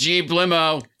Cherokee Jeep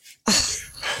limo.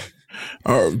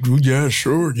 Yeah,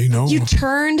 sure. You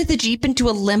turned the Jeep into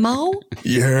a limo?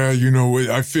 Yeah,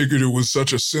 I figured it was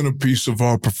such a centerpiece of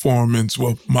our performance.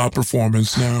 Well, my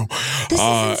performance now. This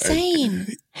is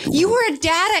insane. You were a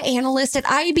data analyst at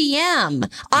IBM. Yeah.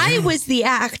 I was the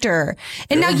actor.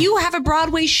 And now you have a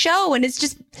Broadway show, and it's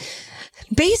just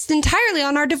based entirely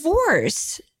on our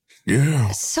divorce. Yeah.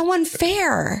 It's so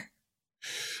unfair.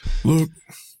 Look,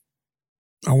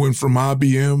 I went from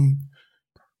IBM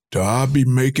to I be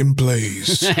making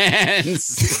plays.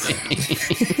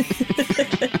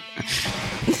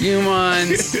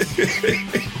 Humans.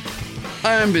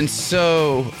 I've been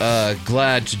so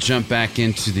glad to jump back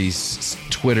into these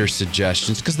Twitter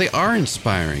suggestions because they are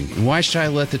inspiring. And why should I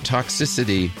let the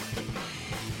toxicity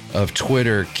of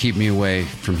Twitter keep me away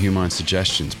from human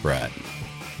suggestions, Brett?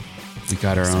 We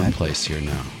got our own place here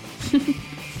now.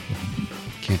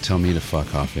 Can't tell me to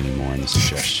fuck off anymore in the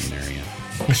suggestion area.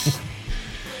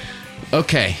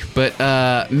 Okay, but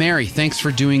Mary, thanks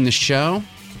for doing the show.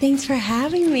 Thanks for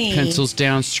having me. Pencils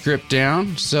down, script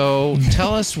down. So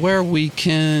tell us where we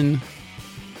can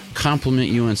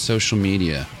compliment you on social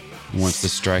media. Once the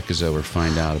strike is over,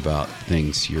 find out about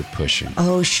things you're pushing.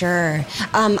 Oh, sure.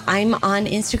 I'm on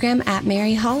Instagram at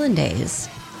Mary Hollandaise,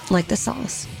 like the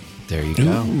sauce. There you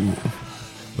go. Ooh.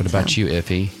 What about you,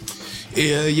 Iffy?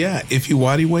 Yeah, Iffy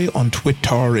Nwadiwe on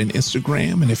Twitter and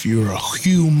Instagram. And if you're a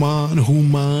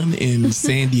human in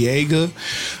San Diego,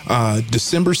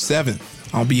 December 7th,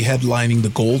 I'll be headlining the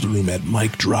Gold Room at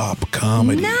Mic Drop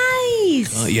Comedy.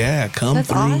 Nice. Come That's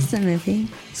through. That's awesome, Iffy.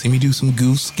 See me do some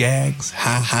goose gags,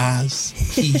 ha-has,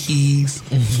 hee-hees.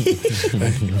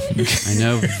 I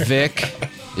know Vic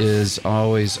is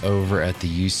always over at the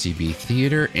UCB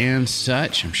Theater and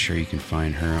such. I'm sure you can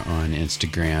find her on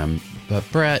Instagram. But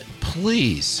Brett,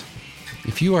 please,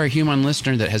 if you are a human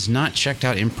listener that has not checked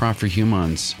out Improv for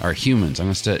Humans, or Humans, I'm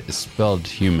going to say it's spelled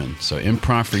human, so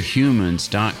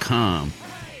improvforhumans.com,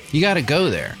 you got to go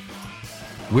there.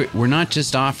 We're not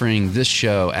just offering this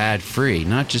show ad-free,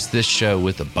 not just this show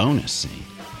with a bonus scene.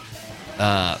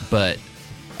 But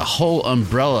a whole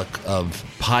umbrella of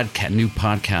new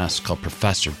podcasts called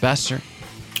Professor Besser.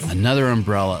 Another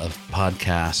umbrella of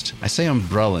podcast. I say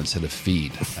umbrella instead of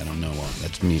feed. I don't know why.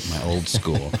 That's me, my old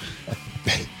school.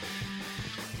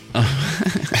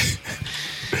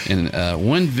 And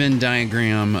one Venn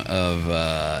diagram of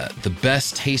the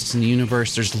best taste in the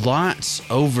universe. There's lots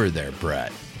over there,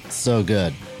 Brett. So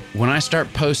good. When I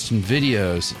start posting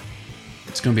videos,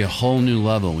 it's going to be a whole new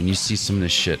level. When you see some of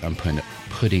this shit I'm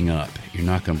putting up, you're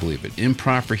not going to believe it.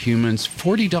 Improv for Humans,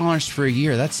 $40 for a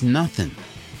year. That's nothing.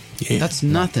 Yeah. That's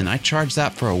nothing. I charge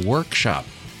that for a workshop.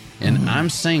 And I'm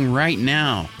saying right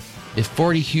now, if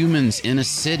 40 humans in a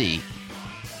city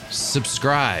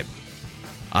subscribe,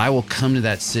 I will come to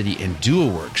that city and do a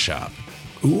workshop.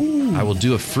 Ooh. I will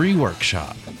do a free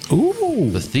workshop. Ooh.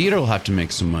 The theater will have to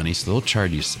make some money, so they'll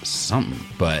charge you something.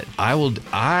 But I will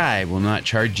not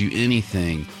charge you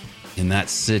anything in that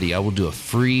city. I will do a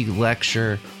free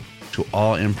lecture to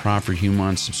all Improv for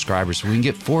Humans subscribers. We can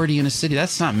get 40 in a city.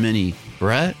 That's not many,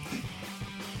 Brett.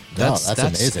 That's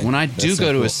amazing. When I do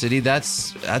go to a city,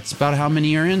 that's about how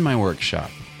many are in my workshop.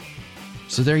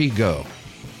 So there you go.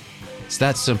 It's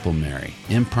that simple, Mary.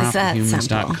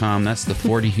 ImprovForHumans.com. That's the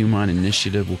 40 Human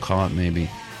Initiative, we'll call it maybe.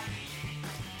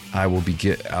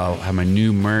 I'll have my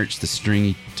new merch, the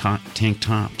stringy tank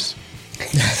tops.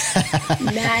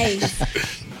 Nice.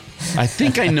 I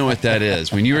think I know what that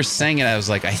is. When you were saying it, I was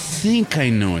like, I think I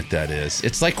know what that is.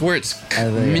 It's like where it's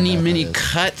mini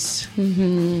cuts.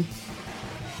 Mm-hmm.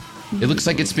 It looks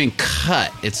like it's being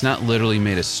cut. It's not literally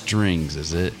made of strings,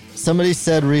 is it? Somebody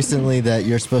said recently that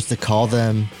you're supposed to call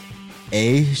them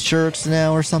A shirts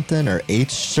now or something, or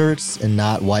H shirts, and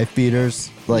not wife beaters,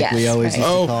 like we always used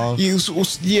to call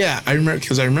them. Yeah, I remember,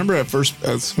 because I remember at first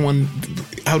someone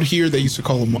out here, they used to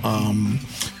call them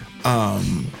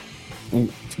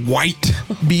white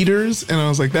beaters, and I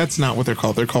was like, that's not what they're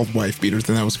called. They're called wife beaters,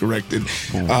 and that was corrected.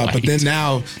 But then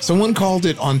now someone called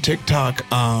it on TikTok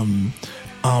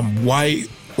white,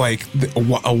 like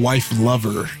a wife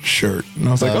lover shirt, and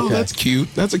I was like, oh, that's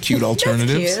cute. That's a cute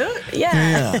alternative. That's cute.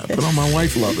 Yeah. Put on my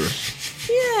wife lover.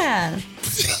 Yeah.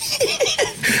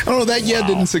 I don't know, that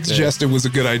didn't suggest it was a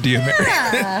good idea, Mary.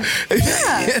 Yeah.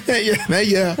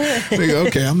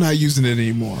 Okay, I'm not using it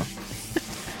anymore.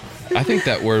 I think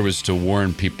that word was to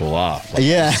warn people off. Like,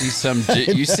 yeah.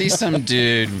 You see some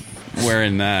dude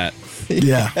wearing that.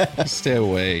 Yeah. Stay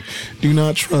away. Do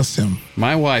not trust him.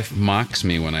 My wife mocks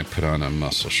me when I put on a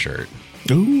muscle shirt.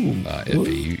 Ooh.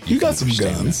 You got some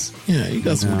guns. That. Yeah, you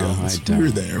got some guns. We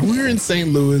were there. We were in St.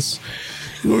 Louis.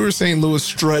 We were in St. Louis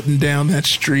strutting down that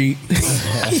street.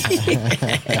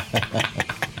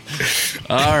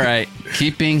 All right.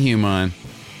 Keep being human.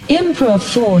 Improv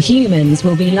for Humans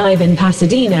will be live in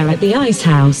Pasadena at the Ice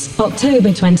House, October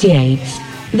 28th.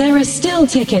 There are still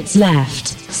tickets left,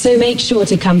 so make sure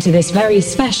to come to this very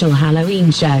special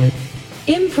Halloween show.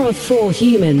 Improv for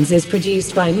Humans is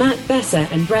produced by Matt Besser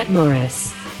and Brett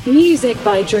Morris. Music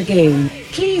by Dragoon.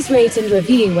 Please rate and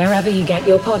review wherever you get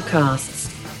your podcasts.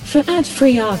 For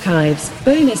ad-free archives,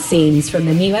 bonus scenes from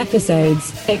the new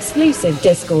episodes, exclusive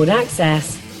Discord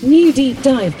access, new deep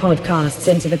dive podcasts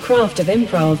into the craft of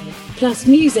improv, plus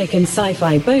music and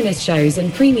sci-fi bonus shows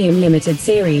and premium limited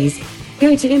series,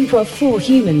 go to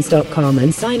improvforhumans.com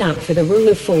and sign up for the Rule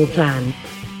of 4 plan.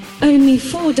 Only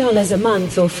 $4 a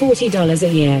month or $40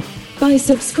 a year. By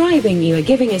subscribing, you are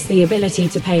giving us the ability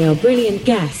to pay our brilliant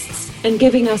guests and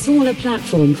giving us all a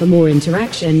platform for more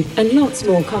interaction and lots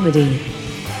more comedy.